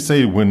 And when you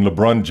say when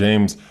LeBron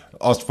James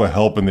asked for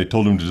help and they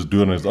told him to just do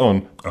it on his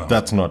own,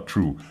 that's not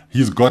true.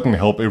 He's gotten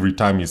help every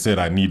time he said,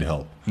 I need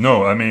help.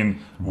 No, I mean,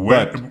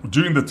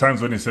 during the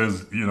times when he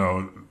says,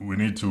 we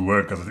need to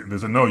work, because they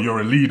say, no,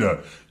 you're a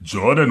leader.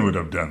 Jordan would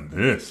have done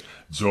this.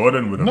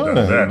 Jordan would have done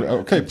that.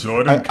 Okay.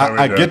 Jordan carried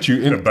I get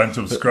you. a bunch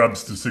of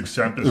scrubs to 6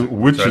 championships,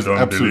 which I is don't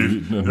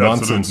absolutely believe.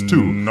 nonsense Absolute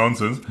too.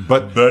 Nonsense.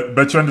 But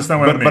you understand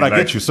what I mean. But I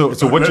get you. So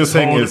what you're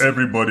saying hold is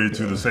everybody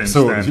to the same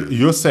so standard.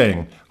 you're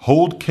saying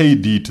hold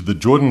KD to the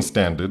Jordan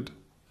standard,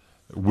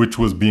 which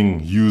was being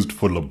used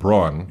for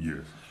LeBron.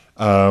 Yes.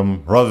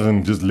 Rather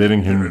than just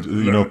letting him,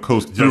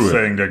 coast through Just it.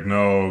 saying that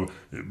no,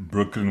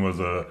 Brooklyn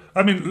was a.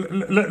 I mean,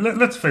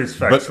 let's face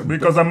facts.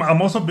 Because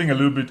I'm also being a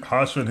little bit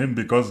harsh on him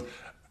because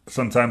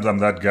sometimes I'm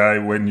that guy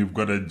when you've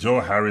got a Joe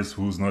Harris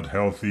who's not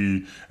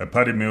healthy, a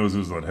Patty Mills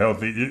who's not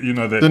healthy.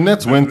 The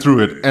Nets went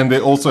through it, and they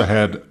also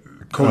had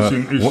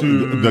coaching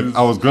issues.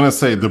 I was gonna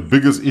say the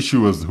biggest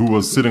issue was who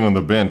was sitting on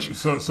the bench.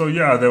 So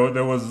yeah,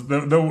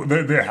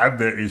 they had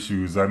their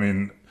issues. I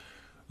mean.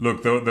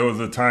 Look, there was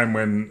a time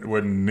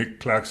when Nick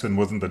Claxton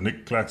wasn't the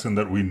Nick Claxton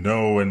that we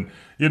know, and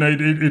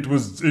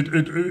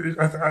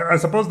I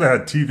suppose they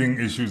had teething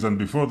issues, and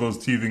before those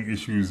teething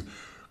issues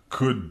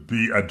could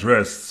be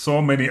addressed, so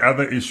many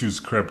other issues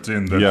crept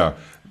in that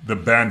the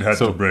band had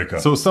to break up.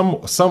 So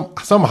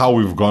somehow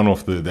we've gone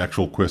off the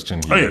actual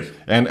question here, Oh, yes.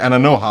 and I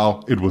know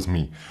how it was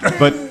me,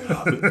 but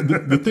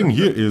the thing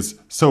here is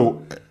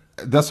so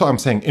that's what I'm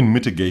saying in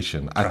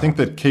mitigation. I think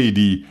that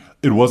KD.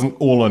 It wasn't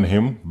all on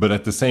him, but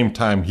at the same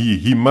time,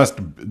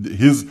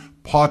 his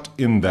part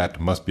in that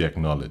must be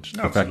acknowledged.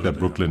 Absolutely. The fact that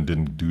Brooklyn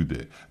didn't do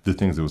the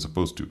things they were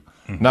supposed to.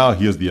 Now,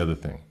 here's the other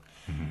thing.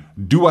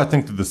 Do I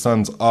think that the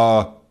Suns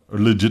are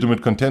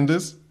legitimate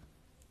contenders?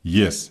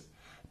 Yes.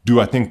 Do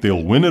I think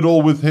they'll win it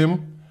all with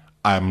him?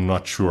 I'm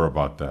not sure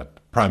about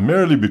that.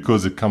 primarily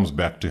because it comes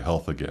back to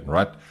health again,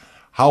 right?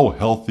 How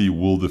healthy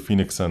will the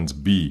Phoenix Suns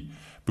be?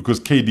 Because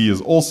KD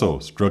is also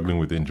struggling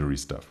with injury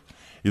stuff.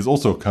 He's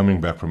also coming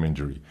back from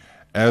injury,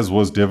 as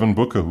was Devin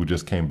Booker, who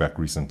just came back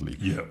recently.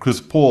 Yeah. Chris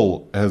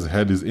Paul has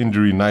had his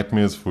injury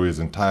nightmares for his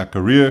entire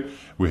career.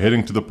 We're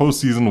heading to the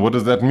postseason. What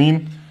does that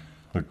mean?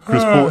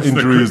 Chris Paul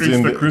injuries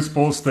in the Chris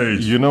Paul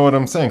stage. You know what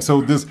I'm saying?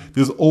 So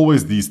there's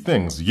always these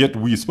things. Yet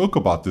we spoke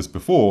about this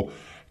before.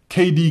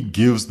 KD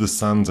gives the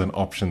Suns an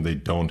option they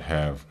don't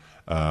have,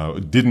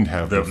 didn't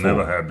have They've before.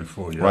 never had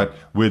before, yeah. Right?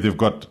 Where they've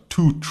got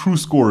two true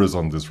scorers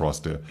on this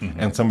roster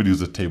and somebody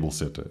who's a table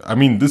setter. I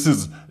mean, this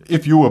is,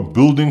 if you were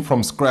building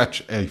from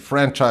scratch a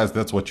franchise,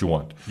 that's what you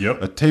want.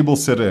 Yep. A table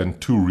setter and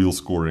two real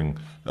scoring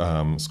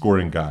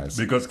guys.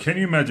 Because can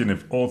you imagine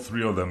if all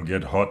three of them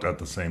get hot at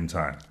the same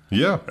time?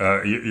 Yeah.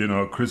 You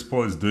know, Chris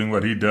Paul is doing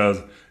what he does.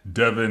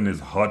 Devin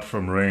is hot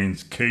from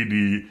range.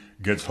 KD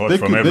gets hot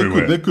from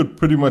everywhere. They could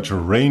pretty much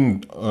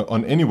rain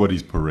on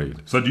anybody's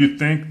parade. So do you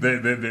think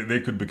they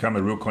could become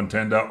a real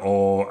contender,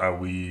 or are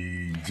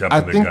we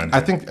jumping the gun? I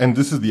think, and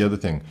this is the other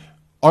thing.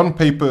 On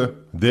paper,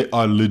 they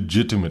are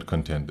legitimate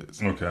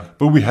contenders. Okay.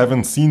 But we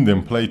haven't seen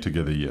them play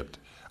together yet.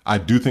 I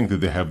do think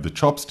that they have the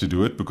chops to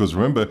do it because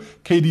remember,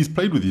 KD's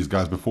played with these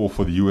guys before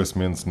for the U.S.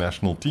 men's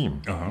national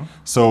team. Uh-huh.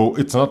 So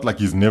it's not like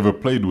he's never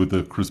played with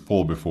a Chris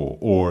Paul before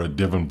or a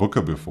Devin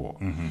Booker before.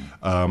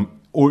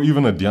 Or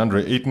even a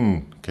DeAndre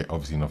Ayton, okay,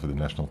 obviously not for the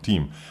national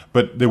team,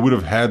 but they would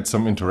have had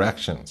some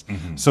interactions.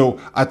 So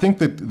I think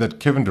that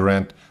Kevin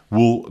Durant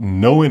will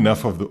know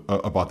enough of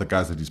about the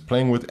guys that he's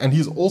playing with, and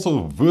he's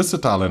also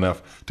versatile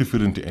enough to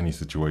fit into any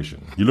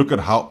situation. You look at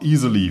how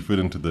easily he fit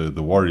into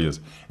the Warriors,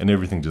 and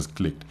everything just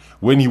clicked.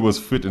 When he was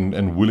fit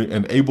and willing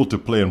and able to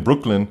play in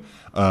Brooklyn,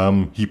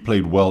 he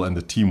played well, and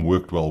the team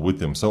worked well with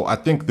him. So I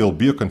think they'll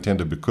be a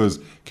contender because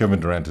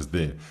Kevin Durant is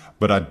there.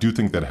 But I do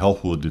think that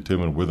health will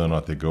determine whether or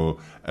not they go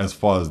as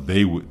far as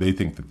they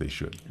think that they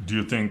should. Do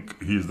you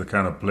think he's the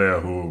kind of player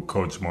who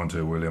Coach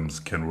Monte Williams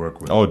can work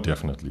with? Oh,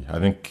 definitely. I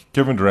think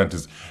Kevin Durant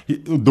is...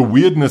 the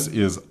weirdness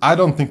is, I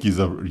don't think he's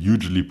a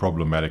hugely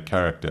problematic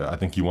character. I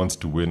think he wants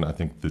to win. I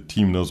think the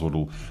team knows what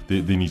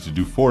they need to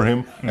do for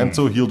him. And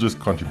so he'll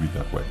just contribute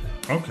that way.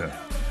 Okay.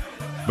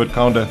 But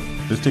Kaunda,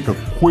 let's take a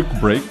quick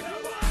break.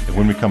 And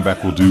when we come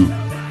back, we'll do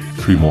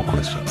 3 more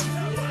questions.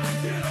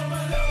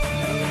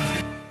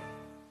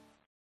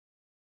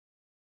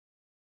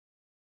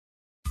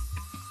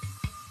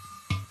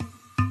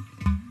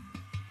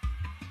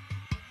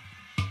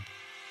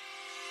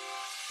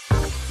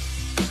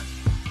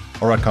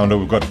 All right, Kaunda,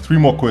 we've got 3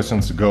 more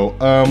questions to go.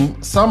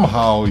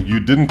 Somehow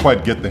you didn't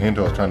quite get the hint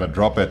I was trying to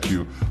drop at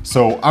you.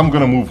 So I'm going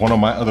to move one of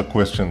my other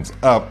questions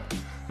up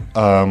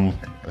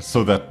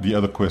so that the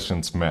other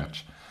questions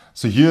match.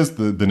 So here's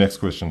the next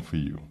question for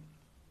you.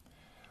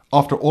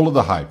 After all of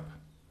the hype,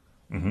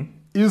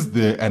 is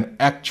there an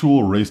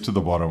actual race to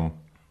the bottom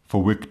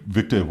for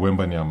Victor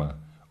Wembanyama,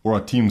 or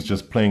are teams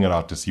just playing it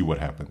out to see what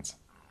happens?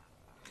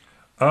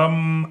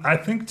 I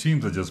think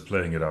teams are just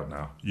playing it out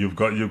now. You've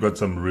got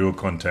some real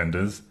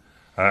contenders.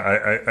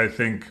 I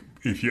think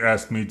if you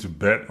ask me to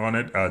bet on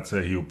it, I'd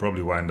say he'll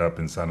probably wind up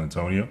in San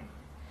Antonio.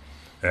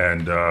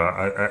 And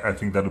I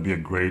think that would be a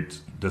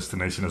great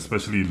destination,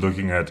 especially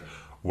looking at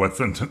what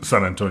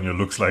San Antonio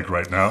looks like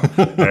right now.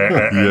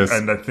 Yes.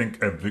 And I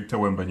think Victor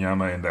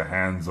Wembanyama in the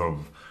hands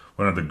of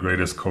one of the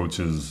greatest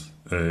coaches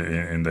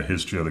in the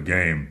history of the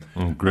game.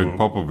 Greg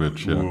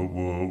Popovich, yeah.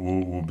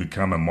 Will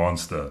become a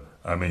monster.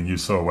 I mean, you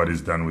saw what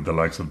he's done with the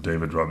likes of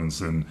David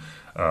Robinson,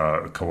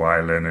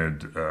 Kawhi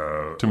Leonard,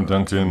 Tim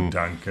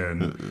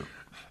Duncan.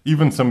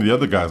 Even some of the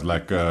other guys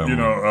like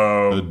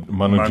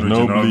Manu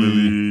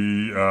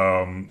Ginobili,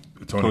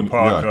 Tony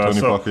Parker. Yeah,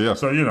 Tony Parker, yeah.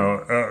 So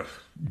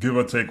give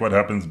or take what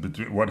happened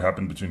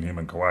between him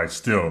and Kawhi,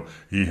 still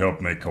he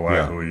helped make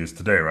Kawhi who he is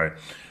today, right?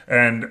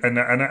 And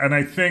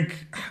I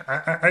think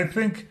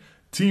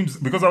teams,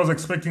 because I was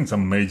expecting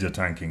some major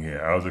tanking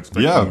here. I was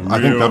expecting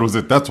I think that was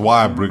it. That's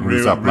why I bring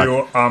this up.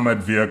 Real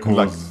armored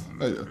vehicles.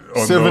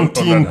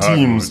 17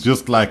 teams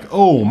just like,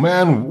 oh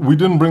man, we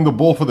didn't bring the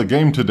ball for the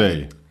game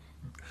today.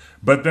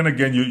 But then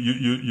again,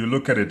 you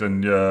look at it,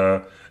 and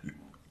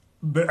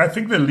I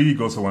think the league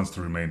also wants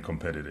to remain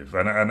competitive.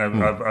 And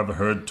I've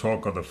heard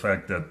talk of the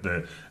fact that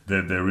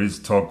there is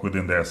talk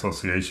within the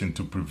association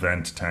to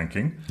prevent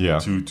tanking. Yeah,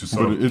 to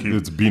sort of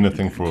it's been a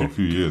thing for a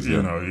few years.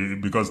 You know,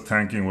 because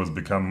tanking was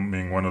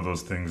becoming one of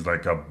those things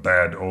like a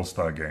bad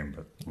All-Star game.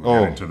 But we'll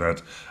get into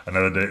that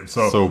another day.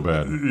 So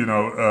bad. You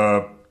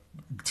know.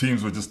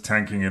 Teams were just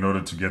tanking in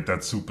order to get that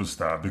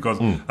superstar because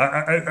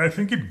I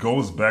think it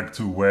goes back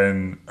to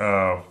when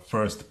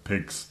first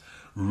picks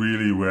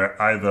really were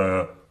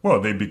either,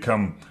 they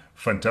become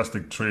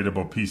fantastic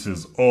tradable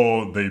pieces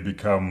or they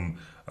become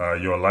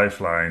your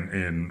lifeline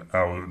in,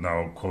 I will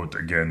now quote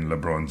again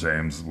LeBron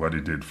James, what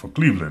he did for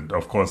Cleveland.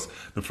 Of course,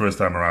 the first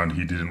time around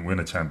he didn't win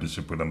a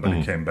championship with them, but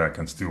he came back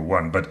and still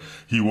won. But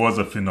he was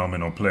a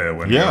phenomenal player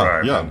when he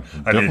arrived.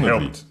 And he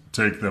helped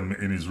take them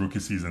in his rookie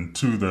season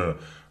to the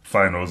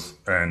finals,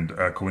 and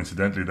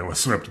coincidentally, they were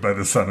swept by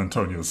the San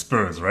Antonio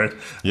Spurs, right?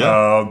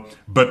 Yeah.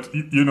 But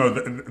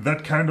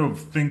that kind of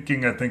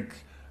thinking, I think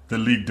the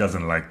league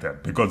doesn't like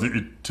that because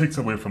it takes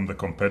away from the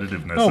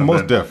competitiveness. No,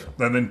 most def.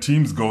 And then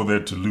teams go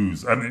there to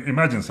lose. I mean,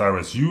 imagine,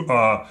 Cyrus, you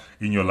are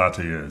in your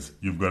latter years.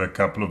 You've got a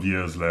couple of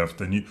years left,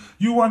 and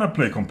you want to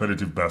play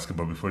competitive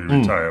basketball before you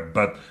retire.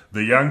 But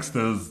the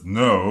youngsters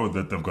know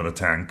that they've got a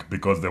tank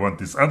because they want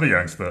this other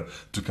youngster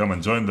to come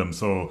and join them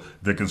so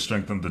they can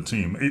strengthen the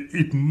team.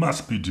 It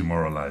must be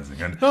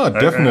demoralizing. And, No,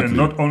 definitely. and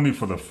not only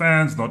for the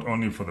fans, not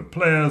only for the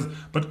players,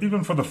 but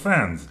even for the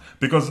fans.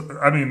 Because,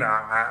 I mean,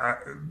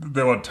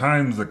 there were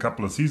times a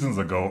couple of seasons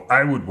ago,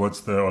 I would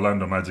watch the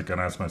Orlando Magic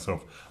and ask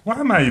myself, why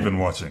am I even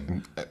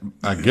watching?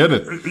 I get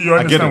it. You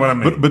understand what I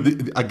mean?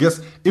 But I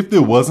guess if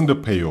there wasn't a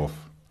payoff,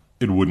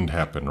 it wouldn't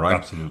happen, right?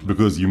 Absolutely.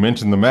 Because you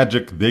mentioned the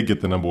Magic, they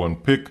get the number one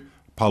pick,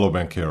 Paolo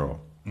Banchero.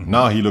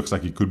 Now he looks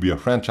like he could be a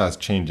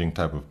franchise-changing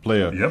type of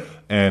player, Yep.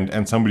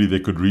 and somebody they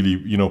could really,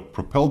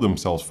 propel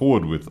themselves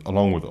forward with,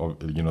 along with,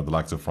 the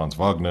likes of Franz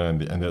Wagner and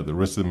the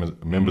rest of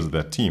the members of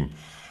that team.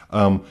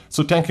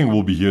 So tanking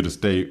will be here to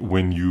stay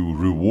when you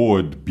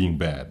reward being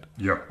bad.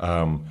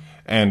 Yeah.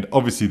 And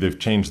obviously they've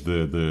changed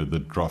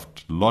the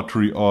draft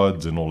lottery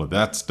odds and all of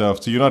that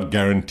stuff. So you're not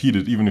guaranteed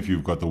it even if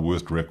you've got the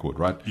worst record,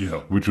 right?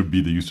 Yeah. Which would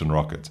be the Houston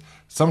Rockets.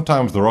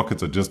 Sometimes the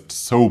Rockets are just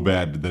so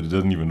bad that it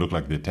doesn't even look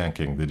like they're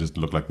tanking. They just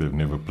look like they've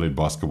never played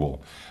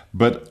basketball.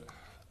 But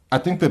I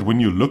think that when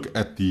you look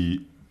at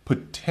the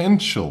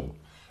potential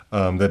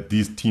that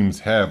these teams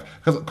have,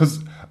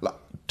 because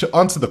to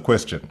answer the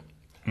question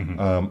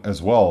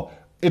as well,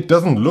 it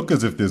doesn't look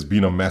as if there's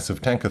been a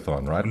massive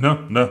tankathon, right?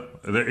 No.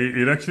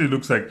 It actually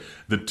looks like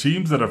the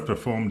teams that have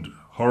performed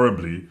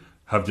horribly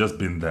have just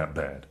been that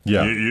bad.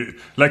 Yeah.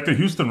 Like the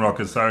Houston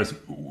Rockets, Cyrus,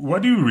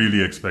 what do you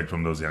really expect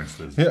from those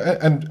youngsters? Yeah,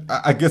 and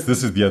I guess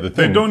this is the other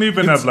thing. They don't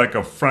even have like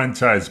a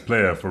franchise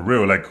player for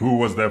real. Like, who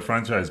was their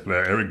franchise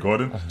player? Eric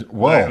Gordon?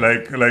 Wow.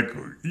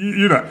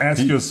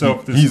 Ask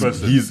yourself this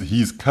question.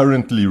 He's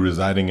currently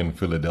residing in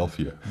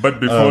Philadelphia. But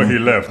before he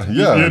left,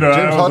 Yeah,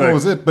 James Harden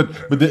was it, but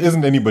there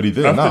isn't anybody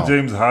there after now.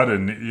 James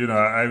Harden,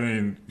 I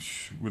mean,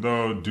 with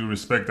all due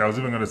respect, I was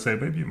even going to say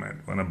maybe you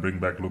might want to bring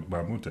back Luke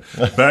Bamute.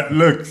 But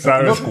look,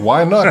 Cyrus, Look,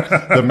 why not?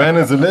 The man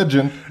is a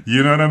legend.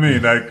 you know what I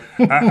mean? Like,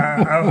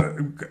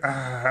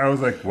 I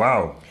was like,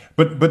 wow.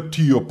 But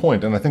to your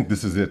point, and I think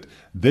this is it,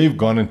 they've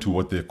gone into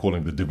what they're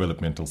calling the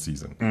developmental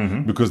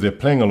season because they're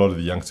playing a lot of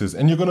the youngsters,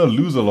 and you're going to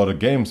lose a lot of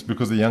games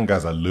because the young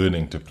guys are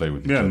learning to play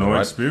with each other. No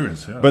right?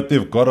 experience. Yeah. But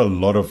they've got a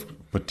lot of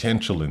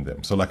potential in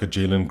them. So like a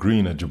Jalen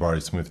Green, a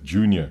Jabari Smith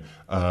Jr.,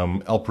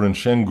 Alperen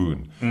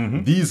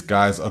Şengün. These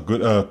guys are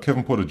good.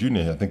 Kevin Porter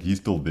Jr., I think he's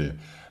still there.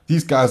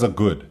 These guys are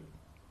good.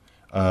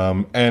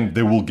 And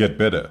they will get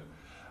better.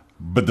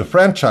 But the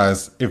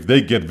franchise, if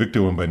they get Victor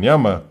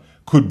Wembanyama,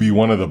 could be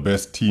one of the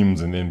best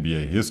teams in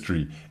NBA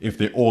history if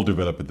they all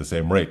develop at the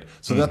same rate.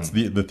 So that's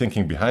the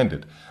thinking behind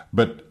it.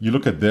 But you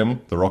look at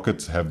them, the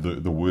Rockets have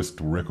the worst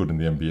record in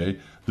the NBA.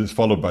 This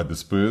followed by the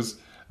Spurs,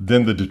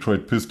 then the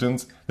Detroit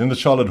Pistons, then the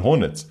Charlotte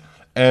Hornets.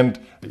 And,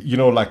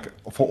 like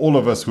for all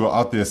of us who are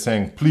out there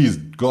saying, please,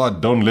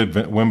 God, don't let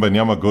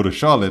Wembanyama go to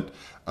Charlotte,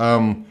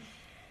 San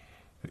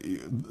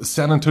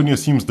Antonio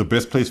seems the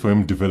best place for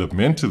him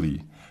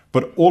developmentally.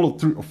 But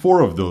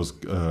four of those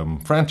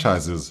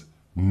franchises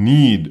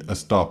need a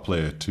star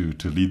player to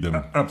lead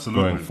them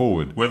going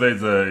forward.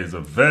 Whether it's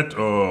a vet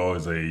or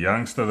is a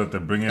youngster that they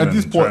bring in. At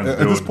this point,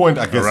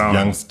 I guess around.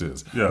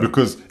 youngsters,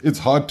 because it's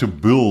hard to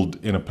build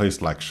in a place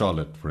like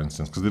Charlotte, for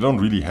instance, because they don't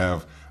really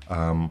have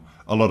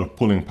a lot of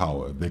pulling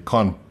power. They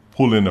can't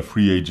pull in a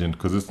free agent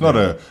because it's not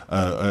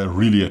a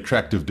really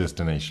attractive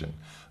destination.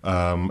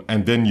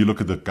 And then you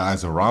look at the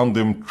guys around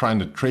them trying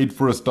to trade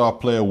for a star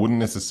player wouldn't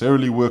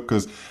necessarily work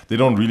because they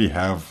don't really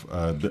have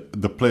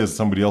the players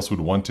somebody else would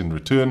want in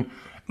return.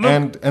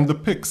 Look, and the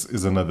picks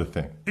is another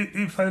thing.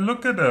 If I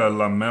look at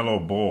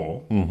LaMelo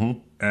Ball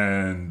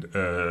and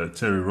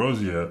Terry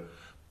Rozier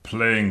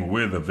playing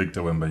with a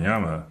Victor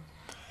Wembanyama,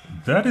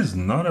 that is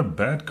not a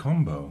bad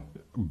combo.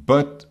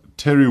 But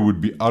Terry would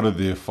be out of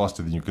there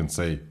faster than you can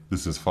say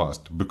this is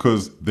fast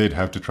because they'd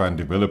have to try and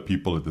develop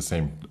people at the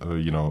same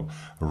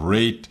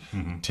rate.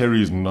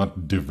 Terry is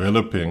not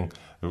developing.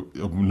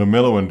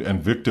 LaMelo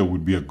and Victor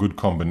would be a good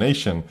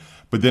combination,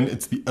 but then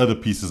it's the other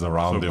pieces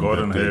around them.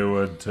 Gordon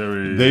Hayward,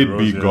 Terry, they'd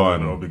Rozier be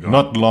gone.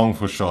 Not long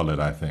for Charlotte,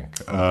 I think.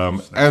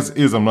 As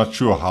is, I'm not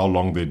sure how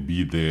long they'd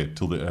be there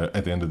till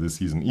at the end of the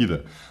season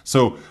either.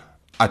 So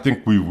I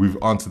think we've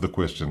answered the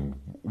question.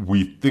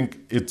 We think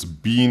it's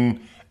been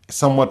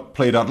somewhat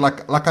played out.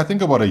 Like I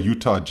think about a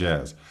Utah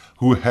Jazz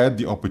who had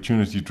the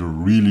opportunity to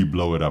really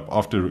blow it up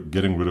after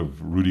getting rid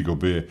of Rudy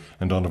Gobert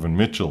and Donovan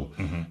Mitchell.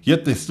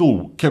 Yet they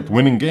still kept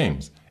winning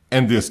games.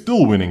 And they're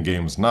still winning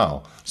games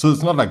now. So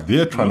it's not like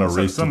they're trying to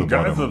race to the bottom.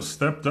 Some guys have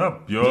stepped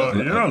up.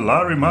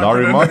 Larry Markkinen.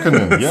 Larry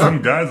Markkinen, yeah.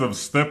 Some guys have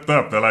stepped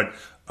up. They're like,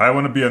 I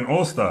want to be an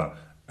all-star.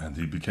 And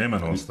he became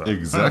an all-star.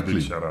 Exactly.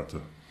 Big shout out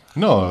to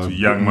No, to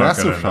young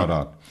massive Markkanen. shout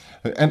out.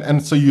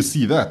 And so you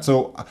see that.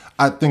 So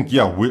I think,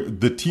 yeah,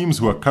 the teams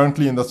who are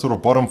currently in that sort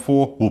of bottom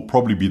four will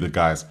probably be the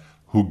guys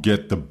who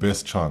get the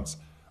best chance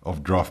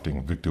of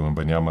drafting Victor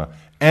Wembanyama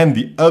and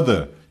the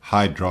other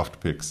high draft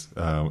picks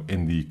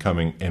in the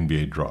coming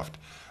NBA draft.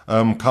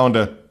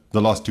 Kaunda,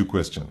 the last two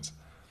questions.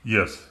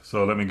 Yes,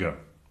 so let me go.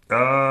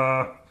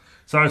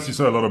 Cyrus, you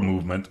saw a lot of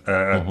movement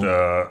at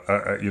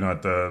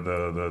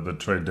the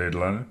trade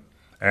deadline,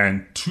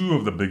 and two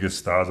of the biggest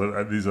stars.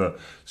 These are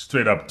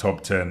straight up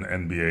top 10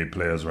 NBA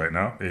players right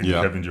now.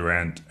 Yeah. Kevin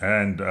Durant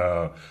and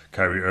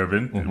Kyrie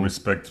Irving,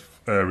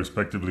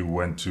 respectively,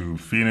 went to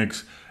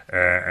Phoenix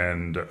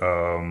and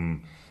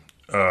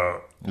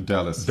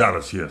Dallas.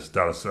 Dallas. Yes,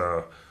 Dallas.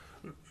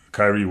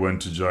 Kyrie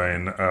went to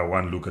join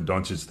one Luka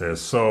Doncic there.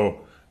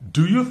 So,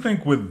 do you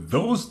think with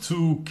those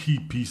two key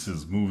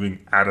pieces moving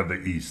out of the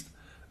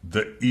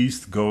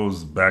East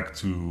goes back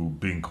to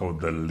being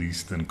called the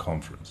least in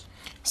conference?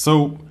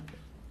 So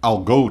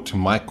I'll go to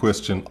my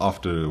question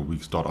after we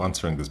start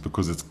answering this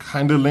because it's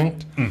kind of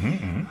linked.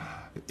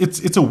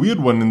 It's a weird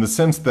one in the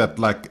sense that,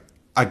 like,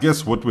 I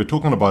guess what we're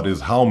talking about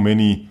is how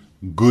many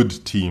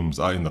good teams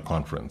are in the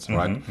conference,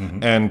 right?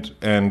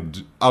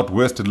 And out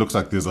west, it looks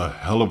like there's a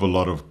hell of a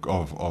lot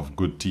of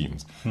good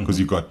teams because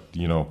you got,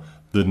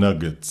 the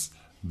Nuggets,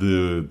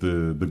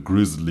 the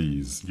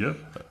Grizzlies,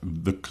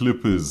 the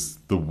Clippers,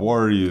 the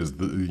Warriors,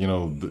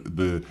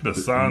 the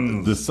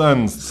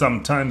Suns,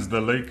 sometimes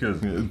the Lakers,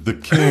 the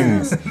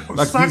Kings.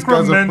 Like these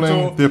guys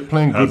are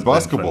playing good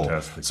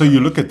basketball. So you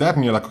look at that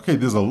and you're like, okay,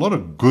 there's a lot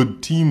of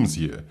good teams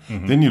here.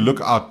 Then you look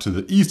out to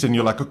the east and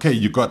you're like, okay,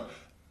 you got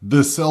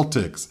the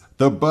Celtics,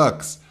 the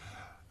Bucks,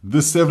 the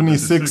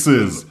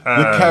 76ers,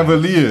 the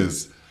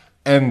Cavaliers,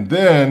 and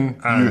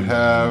then you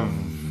have.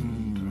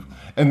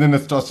 And then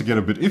it starts to get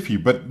a bit iffy.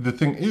 But the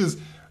thing is,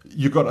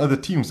 you got other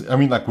teams. I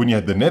mean, like when you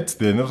had the Nets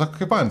there, and it was like,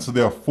 okay, fine. So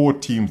there are 4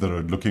 teams that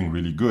are looking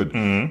really good.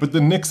 But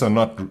the Knicks are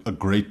not a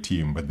great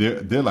team, but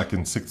they're like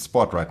in 6th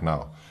spot right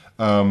now.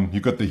 You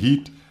got the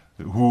Heat,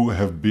 who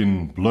have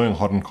been blowing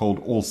hot and cold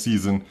all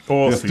season.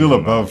 They're still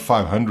above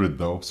 500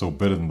 though, so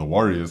better than the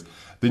Warriors.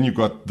 Then you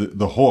got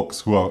the Hawks,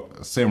 who are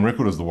same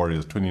record as the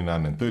Warriors,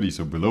 29 and 30,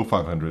 so below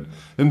 500.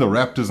 Then the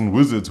Raptors and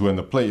Wizards, who are in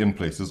the play-in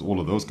places, all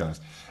of those guys.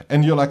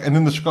 And you're like, and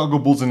then the Chicago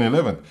Bulls in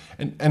 11th.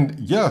 And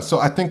yeah, so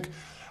I think,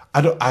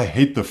 I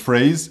hate the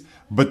phrase,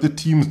 but the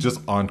teams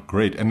just aren't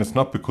great. And it's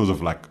not because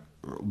of like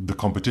the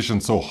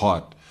competition's so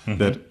hot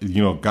that,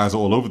 guys are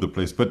all over the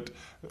place, but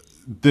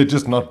they're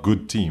just not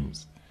good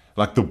teams.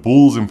 Like the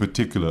Bulls in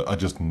particular are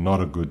just not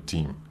a good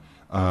team.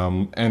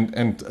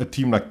 And a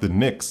team like the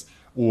Knicks,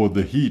 or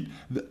the Heat,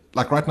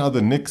 like right now,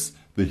 the Knicks,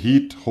 the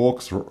Heat,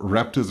 Hawks,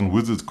 Raptors, and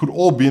Wizards could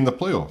all be in the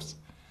playoffs.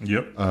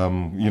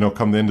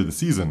 Come the end of the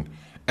season.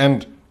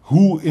 And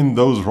who in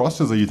those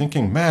rosters are you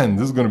thinking, man,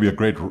 this is going to be a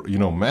great,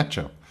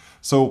 matchup?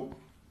 So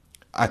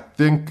I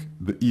think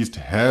the East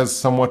has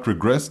somewhat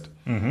regressed.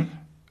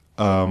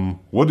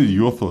 What are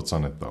your thoughts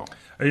on it, though?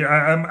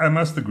 I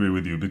must agree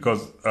with you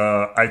because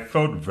I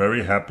felt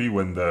very happy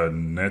when the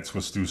Nets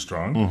was too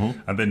strong,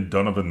 and then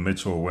Donovan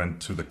Mitchell went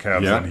to the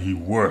Cavs and he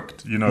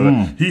worked.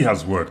 He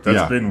has worked.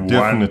 That's been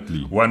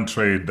one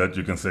trade that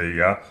you can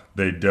say,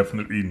 they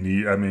definitely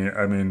need. I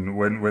mean,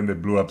 when they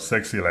blew up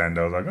Sexyland,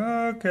 I was like,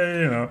 oh,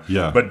 okay,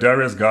 But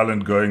Darius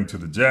Garland going to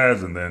the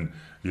Jazz, and then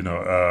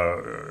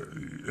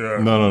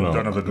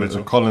Donovan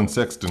Mitchell, Colin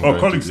Sexton.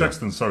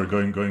 Sexton. Sorry,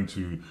 going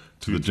to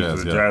the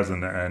Jazz,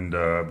 and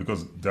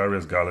because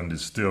Darius Garland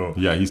is still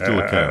he's still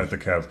at the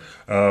Cavs.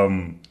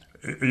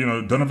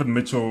 Donovan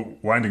Mitchell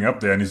winding up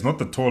there, and he's not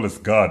the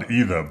tallest guard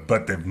either,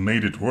 but they've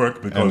made it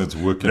work because it's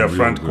working their really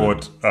front good.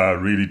 court are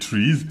really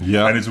trees,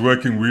 and it's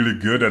working really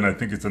good, and I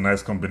think it's a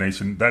nice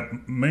combination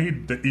that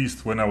made the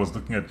East. When I was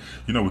looking at,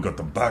 we got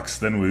the Bucks,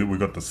 then we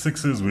got the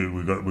Sixers, we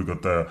got the we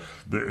got the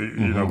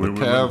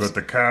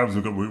Cavs,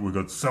 we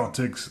got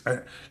Celtics.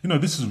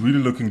 This is really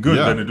looking good.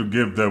 Then it will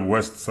give the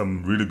West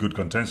some really good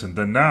contention.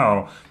 Then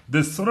now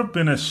there's sort of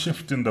been a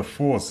shift in the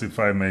force, if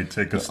I may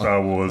take a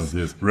Star Wars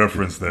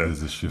reference there.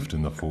 There's a shift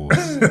in the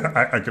force.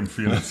 I can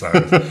feel it,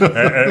 Cyrus.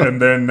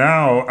 and then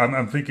now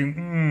I'm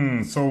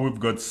thinking, so we've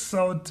got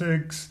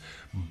Celtics,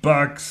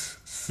 Bucks,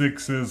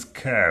 Sixers,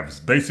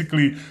 Cavs.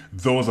 Basically,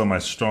 those are my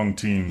strong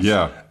teams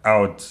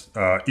out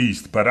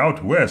east. But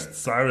out west,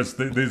 Cyrus,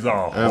 there's a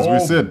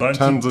whole bunch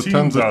of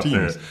teams out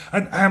there.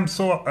 And I'm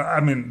so,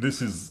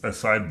 this is a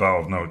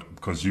sidebar of note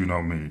because you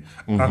know me.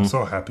 I'm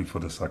so happy for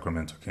the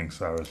Sacramento Kings,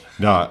 Cyrus.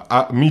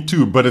 Yeah, me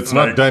too, but it's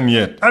not done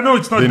yet. I know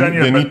it's not done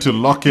yet. They need to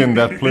lock in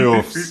that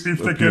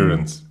playoffs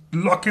appearance.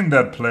 Lock in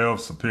that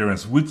playoffs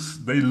appearance, which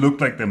they look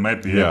like they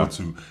might be able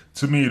to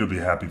me, it'll be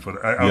happy for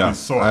that. I'll be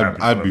so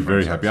happy. I'd be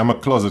very happy. I'm a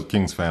closet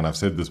Kings fan. I've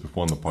said this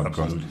before on the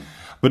podcast.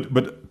 Absolutely.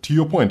 But to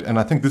your point, and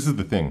I think this is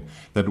the thing,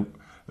 that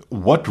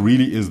what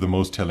really is the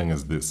most telling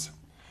is this.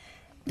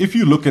 If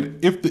you look at,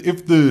 if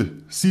the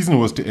season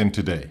was to end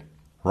today,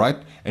 right,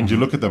 and you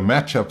look at the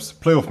matchups,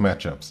 playoff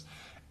matchups,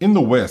 in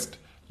the West,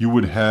 you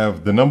would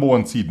have the number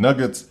 1 seed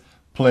Nuggets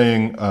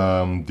playing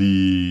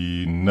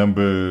the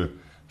number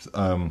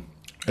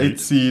 8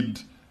 seed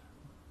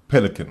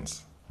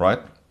Pelicans, right?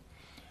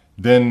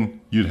 Then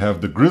you'd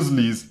have the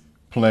Grizzlies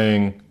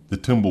playing the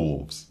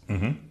Timberwolves.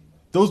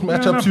 Those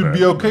matchups not you'd bad, be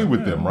not okay bad, with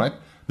yeah. them, right?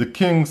 The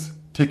Kings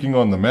taking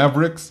on the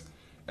Mavericks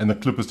and the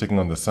Clippers taking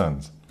on the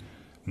Suns.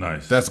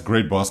 Nice. That's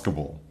great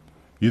basketball.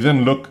 You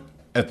then look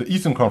at the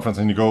Eastern Conference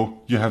and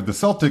you have the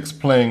Celtics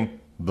playing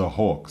the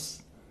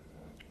Hawks.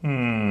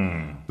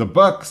 The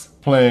Bucks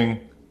playing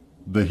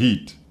the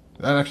Heat.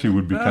 That actually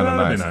would be kind of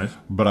that'd nice. be nice.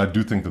 But I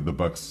do think that the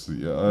Bucks are a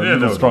that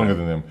little would stronger be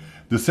than them.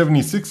 The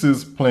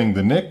 76ers playing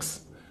the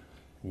Knicks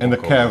and the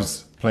Walkover.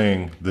 Cavs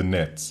playing the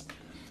Nets.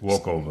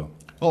 Walkover.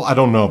 Well, I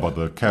don't know about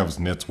the Cavs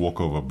Nets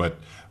walkover, but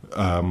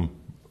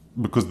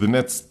because the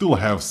Nets still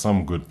have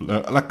some good,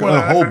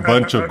 a whole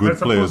bunch of good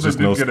players, just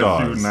no They did get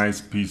stars. a few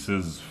nice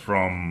pieces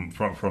from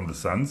the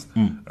Suns,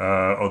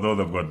 although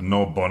they've got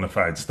no bona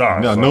fide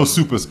stars. Yeah, So- no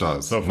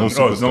superstars. So no no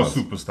superstars.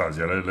 superstars.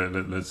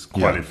 Yeah, let's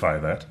qualify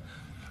that.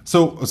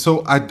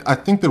 So I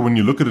think that when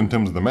you look at it in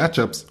terms of the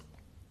matchups,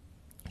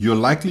 you're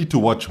likely to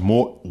watch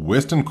more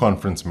Western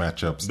Conference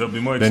matchups There'll be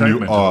more than you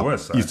excitement to the are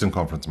West side. Eastern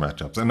Conference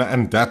matchups,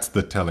 and that's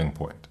the telling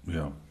point.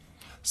 Yeah.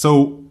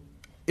 So,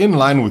 in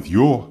line with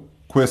your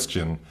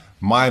question,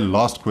 my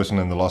last question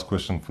and the last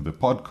question for the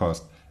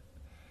podcast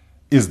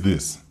is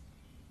this.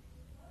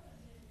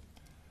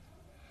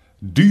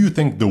 Do you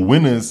think the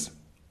winners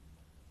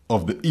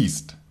of the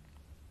East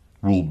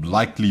will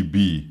likely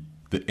be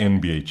the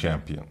NBA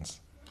champions?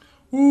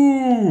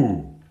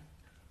 Ooh.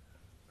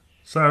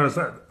 Cyrus,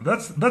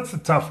 that's a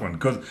tough one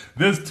because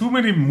there's too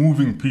many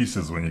moving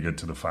pieces when you get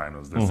to the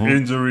finals. There's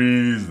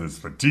injuries, there's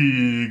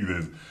fatigue,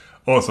 there's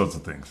all sorts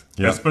of things.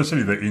 Yeah.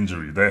 Especially the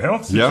injury, the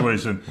health Yeah.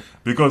 situation,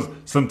 because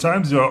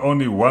sometimes you're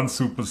only one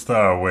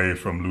superstar away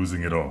from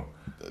losing it all.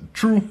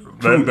 True.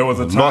 There was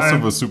a loss time-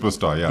 of a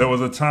superstar. Yeah. There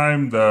was a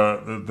time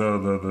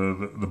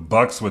the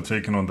Bucks were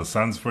taking on the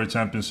Suns for a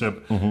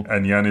championship,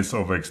 and Giannis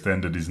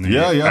overextended his knee.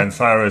 Yeah, yeah. And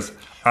Cyrus,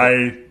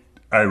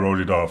 I wrote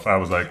it off. I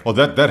was like, Well,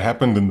 that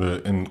happened in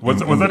the was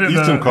that the in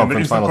Eastern the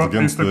Conference Eastern Finals Con-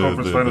 against Eastern the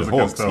Conference Finals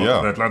Hawks. against the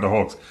Yeah. Atlanta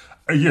Hawks?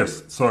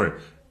 Yes, sorry.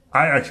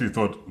 I actually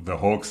thought the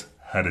Hawks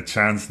had a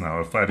chance now,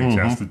 a fighting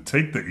chance to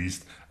take the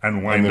East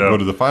and wind then up go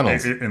to the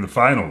finals. in the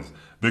finals.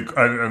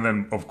 And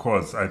then, of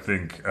course, I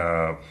think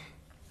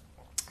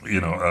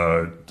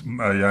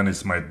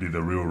Giannis might be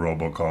the real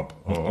RoboCop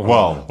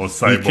or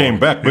Cyborg he came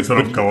back, instead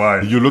of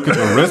Kawhi. You look at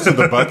the rest of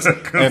the Bucks,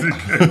 Because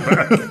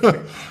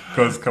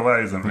and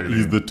Kawhi isn't really.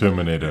 he's the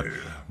Terminator.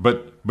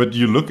 But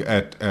you look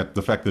at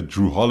the fact that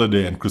Drew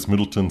Holiday and Chris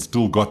Middleton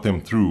still got them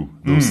through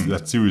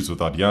that series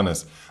without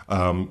Giannis.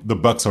 The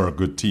Bucks are a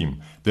good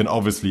team. Then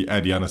obviously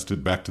add Giannis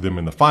back to them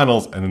in the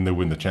finals, and then they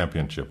win the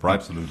championship, right?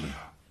 Absolutely.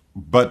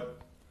 But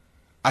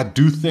I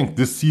do think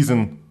this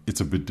season it's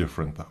a bit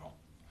different, though.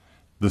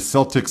 The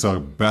Celtics are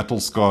battle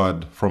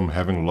scarred from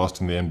having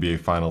lost in the NBA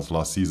Finals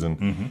last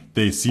season.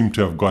 They seem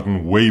to have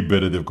gotten way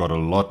better. They've got a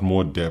lot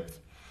more depth.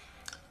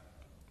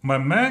 My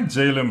man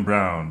Jaylen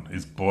Brown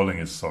is balling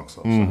his socks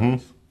off.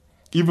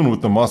 Even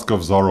with the mask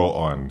of Zorro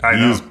on, I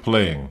he know. is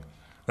playing.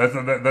 That's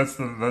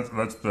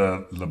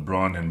the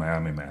LeBron in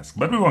Miami mask.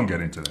 But we won't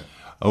get into that.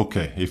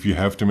 Okay, if you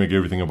have to make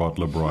everything about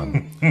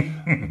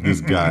LeBron, this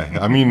guy.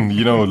 I mean,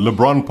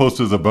 LeBron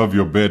posters above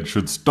your bed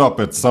should stop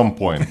at some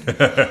point.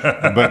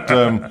 But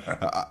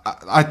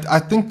I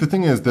think the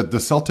thing is that the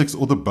Celtics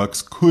or the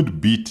Bucks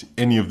could beat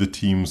any of the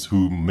teams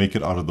who make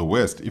it out of the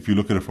West if you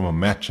look at it from a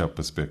matchup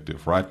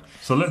perspective, right?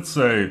 So let's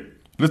say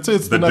Let's say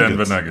it's the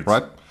Denver Nuggets.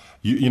 right?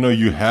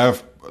 You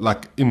have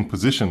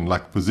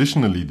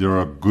positionally there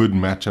are good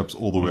matchups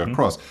all the way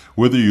across.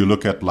 Whether you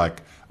look at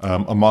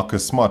a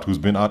Marcus Smart who's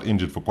been out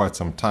injured for quite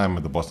some time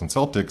at the Boston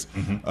Celtics,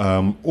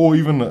 or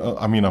even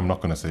I'm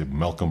not going to say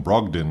Malcolm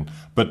Brogdon,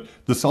 but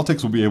the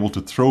Celtics will be able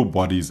to throw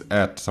bodies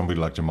at somebody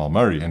like Jamal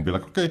Murray and be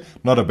like, okay,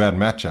 not a bad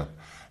matchup.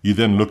 You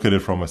then look at it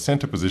from a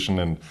center position,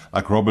 and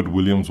like Robert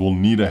Williams will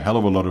need a hell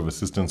of a lot of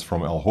assistance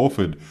from Al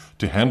Horford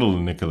to handle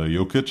Nikola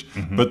Jokic,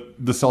 but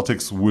the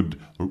Celtics would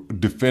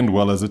defend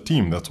well as a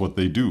team. That's what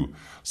they do.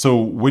 So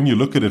when you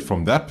look at it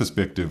from that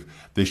perspective,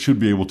 they should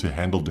be able to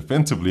handle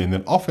defensively, and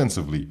then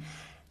offensively,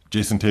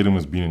 Jason Tatum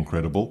has been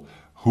incredible.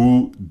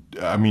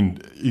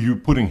 You're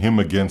putting him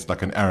against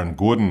like an Aaron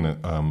Gordon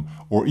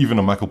or even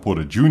a Michael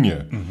Porter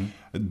Jr.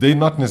 They're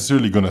not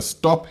necessarily going to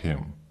stop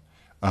him.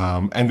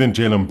 And then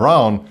Jaylen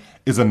Brown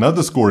is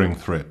another scoring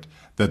threat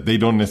that they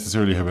don't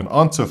necessarily have an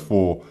answer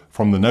for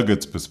from the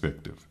Nuggets'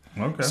 perspective.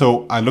 Okay.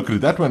 So I look at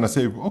it that way and I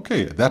say,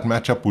 okay, that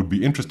matchup would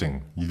be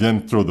interesting. You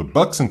then throw the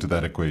Bucks into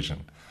that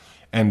equation.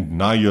 And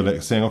now you're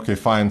saying, okay,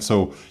 fine.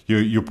 So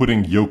you're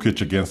putting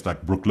Jokic against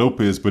like Brook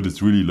Lopez, but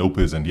it's really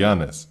Lopez and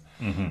Giannis.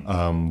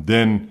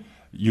 Then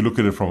you look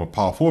at it from a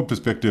power forward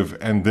perspective,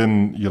 and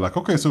then you're like,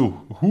 okay, so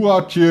who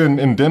out here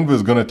in Denver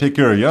is going to take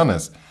care of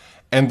Giannis?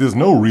 And there's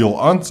no real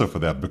answer for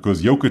that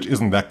because Jokic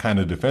isn't that kind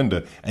of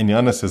defender, and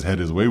Giannis has had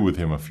his way with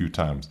him a few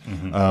times.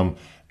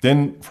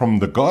 Then from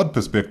the guard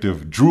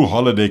perspective, Drew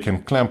Holiday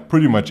can clamp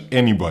pretty much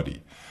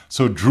anybody.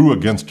 So Drew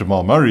against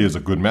Jamal Murray is a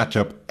good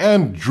matchup,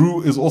 and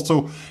Drew is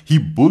also, he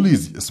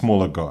bullies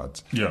smaller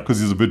guards Yeah. because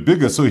he's a bit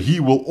bigger, so he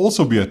will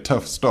also be a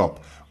tough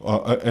stop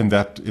in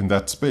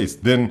that space.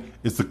 Then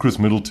it's the Chris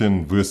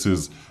Middleton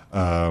versus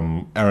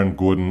Aaron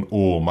Gordon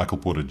or Michael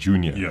Porter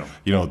Jr.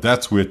 Yeah.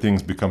 That's where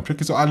things become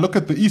tricky. So I look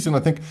at the East and I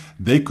think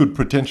they could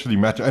potentially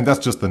match, and that's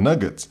just the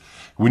Nuggets.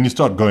 When you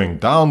start going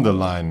down the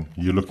line,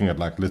 you're looking at,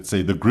 like, let's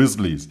say the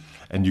Grizzlies,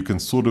 and you can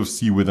sort of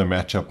see where the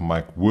matchup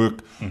might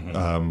work.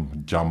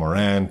 Ja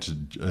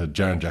Morant,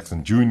 Jaren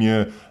Jackson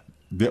Jr.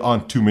 There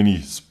aren't too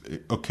many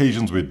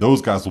occasions where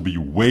those guys will be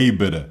way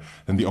better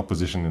than the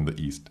opposition in the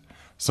East.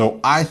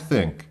 So I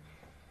think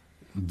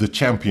the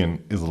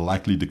champion is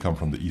likely to come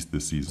from the East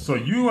this season. So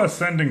you are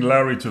sending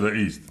Larry to the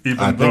East, even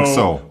I though think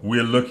so.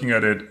 we're looking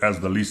at it as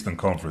the Eastern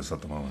Conference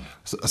at the moment.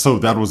 So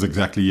that was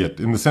exactly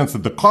it, in the sense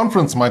that the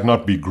conference might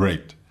not be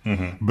great,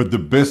 but the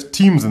best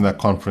teams in that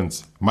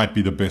conference might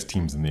be the best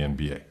teams in the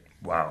NBA.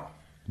 Wow.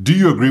 Do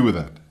you agree with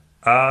that?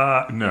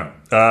 No.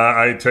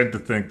 I tend to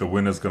think the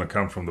winner's going to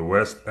come from the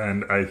West,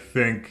 and I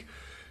think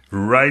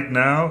right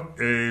now,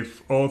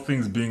 if all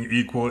things being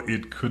equal,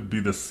 it could be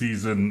the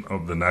season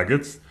of the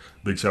Nuggets.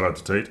 Big shout out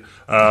to Tate.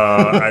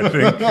 I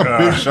think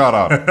Big shout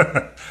out.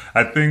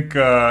 I think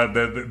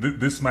that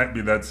this might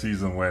be that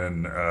season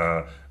when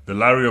the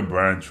Larry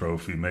O'Brien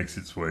Trophy makes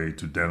its way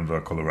to Denver,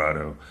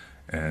 Colorado,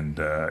 and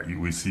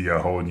we see a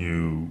whole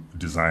new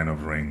design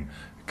of ring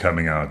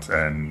coming out,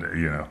 and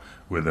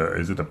with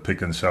is it a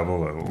pick and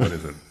shovel or what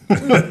is it?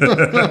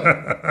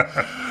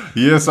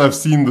 Yes, I've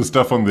seen the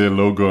stuff on their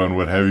logo and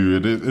what have you.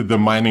 It is the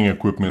mining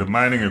equipment. The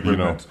mining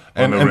equipment,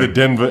 and the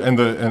Denver and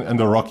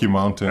the Rocky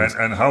Mountains.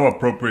 And how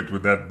appropriate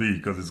would that be?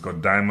 Because it's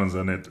got diamonds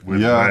on it with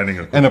mining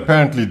equipment. And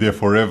apparently they're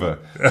forever.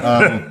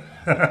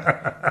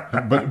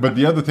 But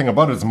the other thing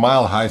about it is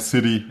Mile High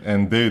City,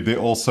 and they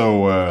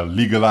also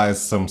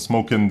legalized some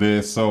smoke in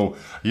there. So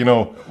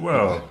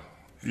Well,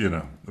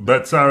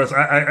 but Cyrus,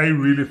 I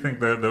really think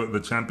that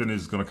the champion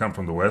is going to come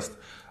from the West.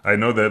 I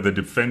know that the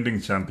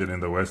defending champion in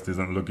the West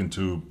isn't looking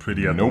too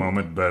pretty at the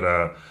moment, but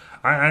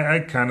I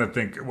kind of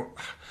think.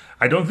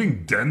 I don't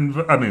think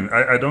Denver. I mean,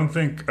 I don't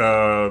think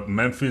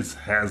Memphis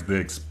has the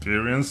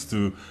experience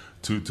to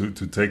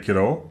take it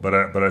all. But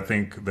I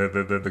think that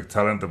the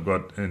talent they've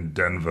got in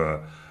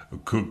Denver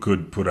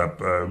could put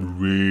up a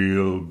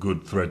real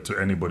good threat to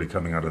anybody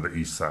coming out of the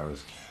East,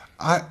 Cyrus.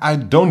 I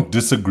don't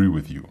disagree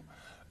with you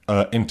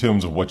in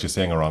terms of what you're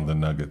saying around the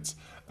Nuggets.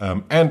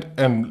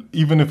 And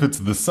even if it's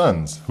the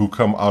Suns who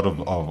come out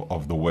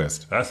of the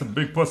West. That's a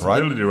big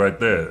possibility right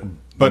there.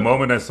 But the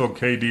moment I saw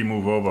KD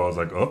move over, I was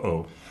like,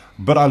 uh-oh.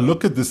 But I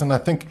look at this and I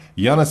think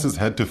Giannis has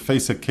had to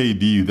face a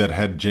KD that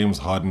had James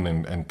Harden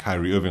and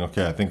Kyrie Irving.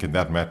 Okay, I think in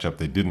that matchup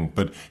they didn't.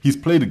 But he's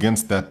played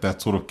against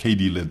that sort of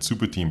KD-led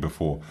super team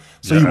before.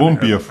 So he won't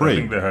be afraid. I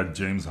think they had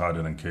James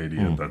Harden and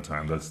KD at that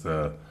time. That's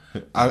the...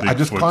 I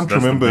just can't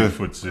remember if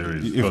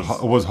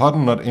was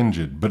Harden not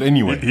injured, but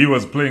anyway, he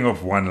was playing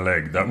off one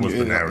leg. That was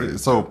the narrative.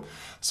 So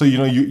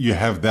you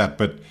have that,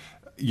 but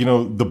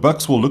the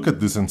Bucks will look at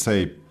this and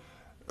say,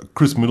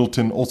 Chris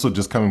Middleton also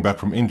just coming back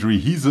from injury.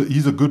 He's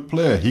a good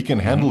player. He can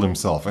handle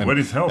himself. And when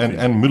he's healthy,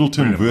 and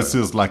Middleton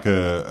versus like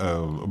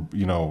Devin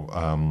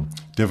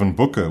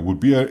Booker would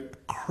be a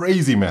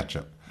crazy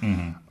matchup.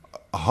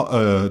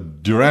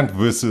 Durant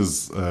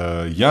versus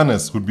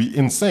Giannis would be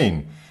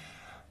insane.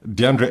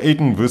 DeAndre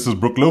Ayton versus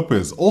Brook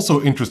Lopez,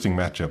 also interesting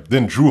matchup.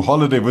 Then Drew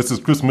Holiday versus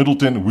Chris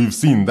Middleton, we've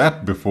seen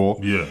that before.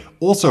 Yeah.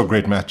 Also a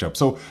great matchup.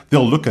 So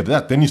they'll look at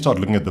that. Then you start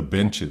looking at the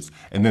benches.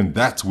 And then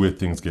that's where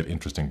things get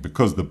interesting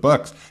because the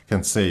Bucks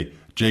can say,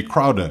 Jay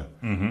Crowder,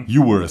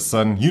 you were a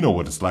Sun. You know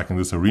what it's like in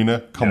this arena.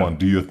 Come on,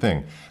 do your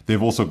thing.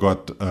 They've also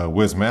got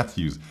Wes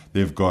Matthews.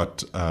 They've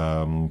got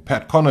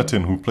Pat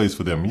Connaughton, who plays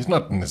for them. He's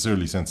not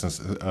necessarily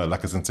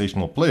like a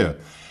sensational player.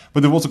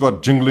 But they've also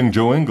got Jingling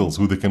Joe Ingles,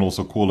 who they can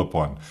also call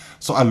upon.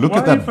 So I look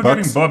at that Bucks. Why are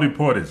you forgetting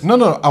Bobby Portis?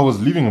 No, I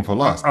was leaving him for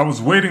last. I was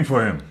waiting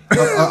for him.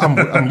 I'm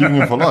leaving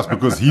him for last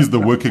because he's the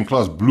working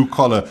class, blue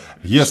collar.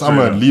 Yes, I'm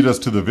a lead us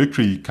to the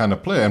victory kind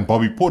of player. And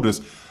Bobby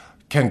Portis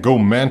can go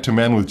man to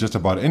man with just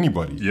about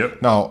anybody.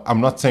 Yep. Now,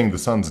 I'm not saying the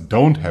Suns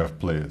don't have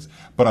players,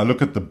 but I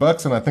look at the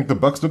Bucks and I think the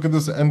Bucks look at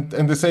this and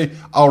they say,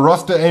 our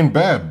roster ain't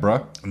bad,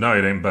 bruh. No,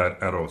 it ain't bad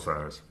at all,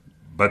 Cyrus.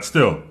 But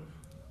still,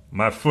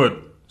 my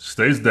foot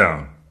stays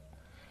down.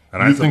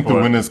 And you think the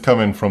winner's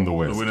coming from the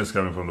West? The winner's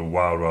coming from the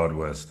Wild Wild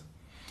West.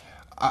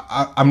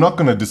 I'm not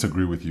going to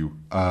disagree with you.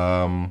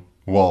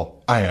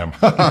 Well, I am.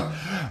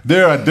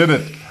 There, I did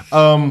it.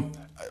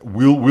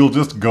 We'll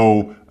just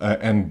go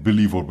and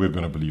believe what we're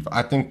going to believe.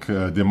 I think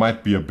there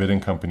might be a betting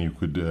company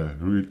who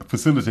could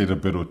facilitate a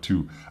bet or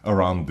two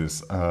around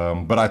this.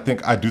 But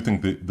I do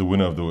think the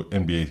winner of the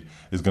NBA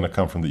is going to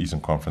come from the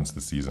Eastern Conference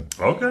this season.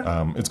 Okay.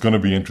 It's going to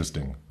be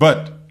interesting.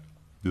 But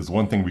there's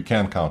one thing we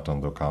can count on,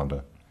 though,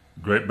 Kanda.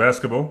 Great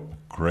basketball.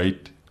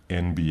 Great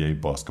NBA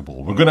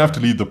basketball. We're going to have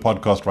to leave the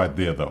podcast right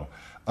there, though.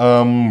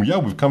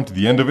 We've come to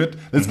the end of it.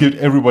 Let's give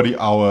everybody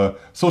our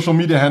social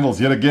media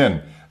handles yet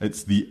again.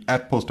 It's the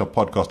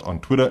 @PostUpPodcast on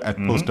Twitter,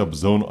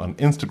 @PostUpZone on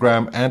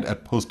Instagram, and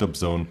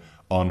 @PostUpZone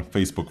on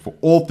Facebook. For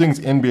all things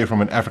NBA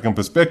from an African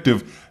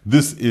perspective,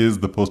 this is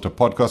the Poster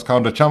Podcast.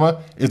 Counter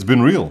Chama, it's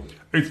been real.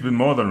 It's been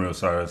more than real,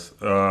 Cyrus.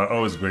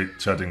 Always great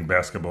chatting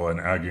basketball and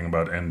arguing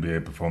about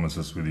NBA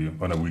performances with you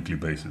on a weekly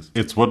basis.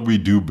 It's what we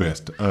do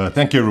best.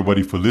 Thank you,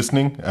 everybody, for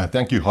listening.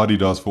 Thank you, Hardy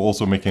Daz, for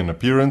also making an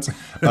appearance.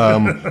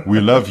 We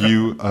love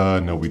you.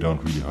 No, we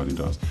don't really, Hardy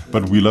Daz.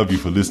 But we love you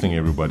for listening,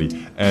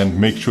 everybody. And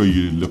make sure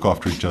you look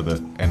after each other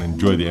and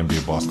enjoy the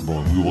NBA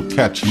basketball. We will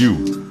catch you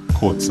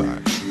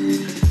courtside.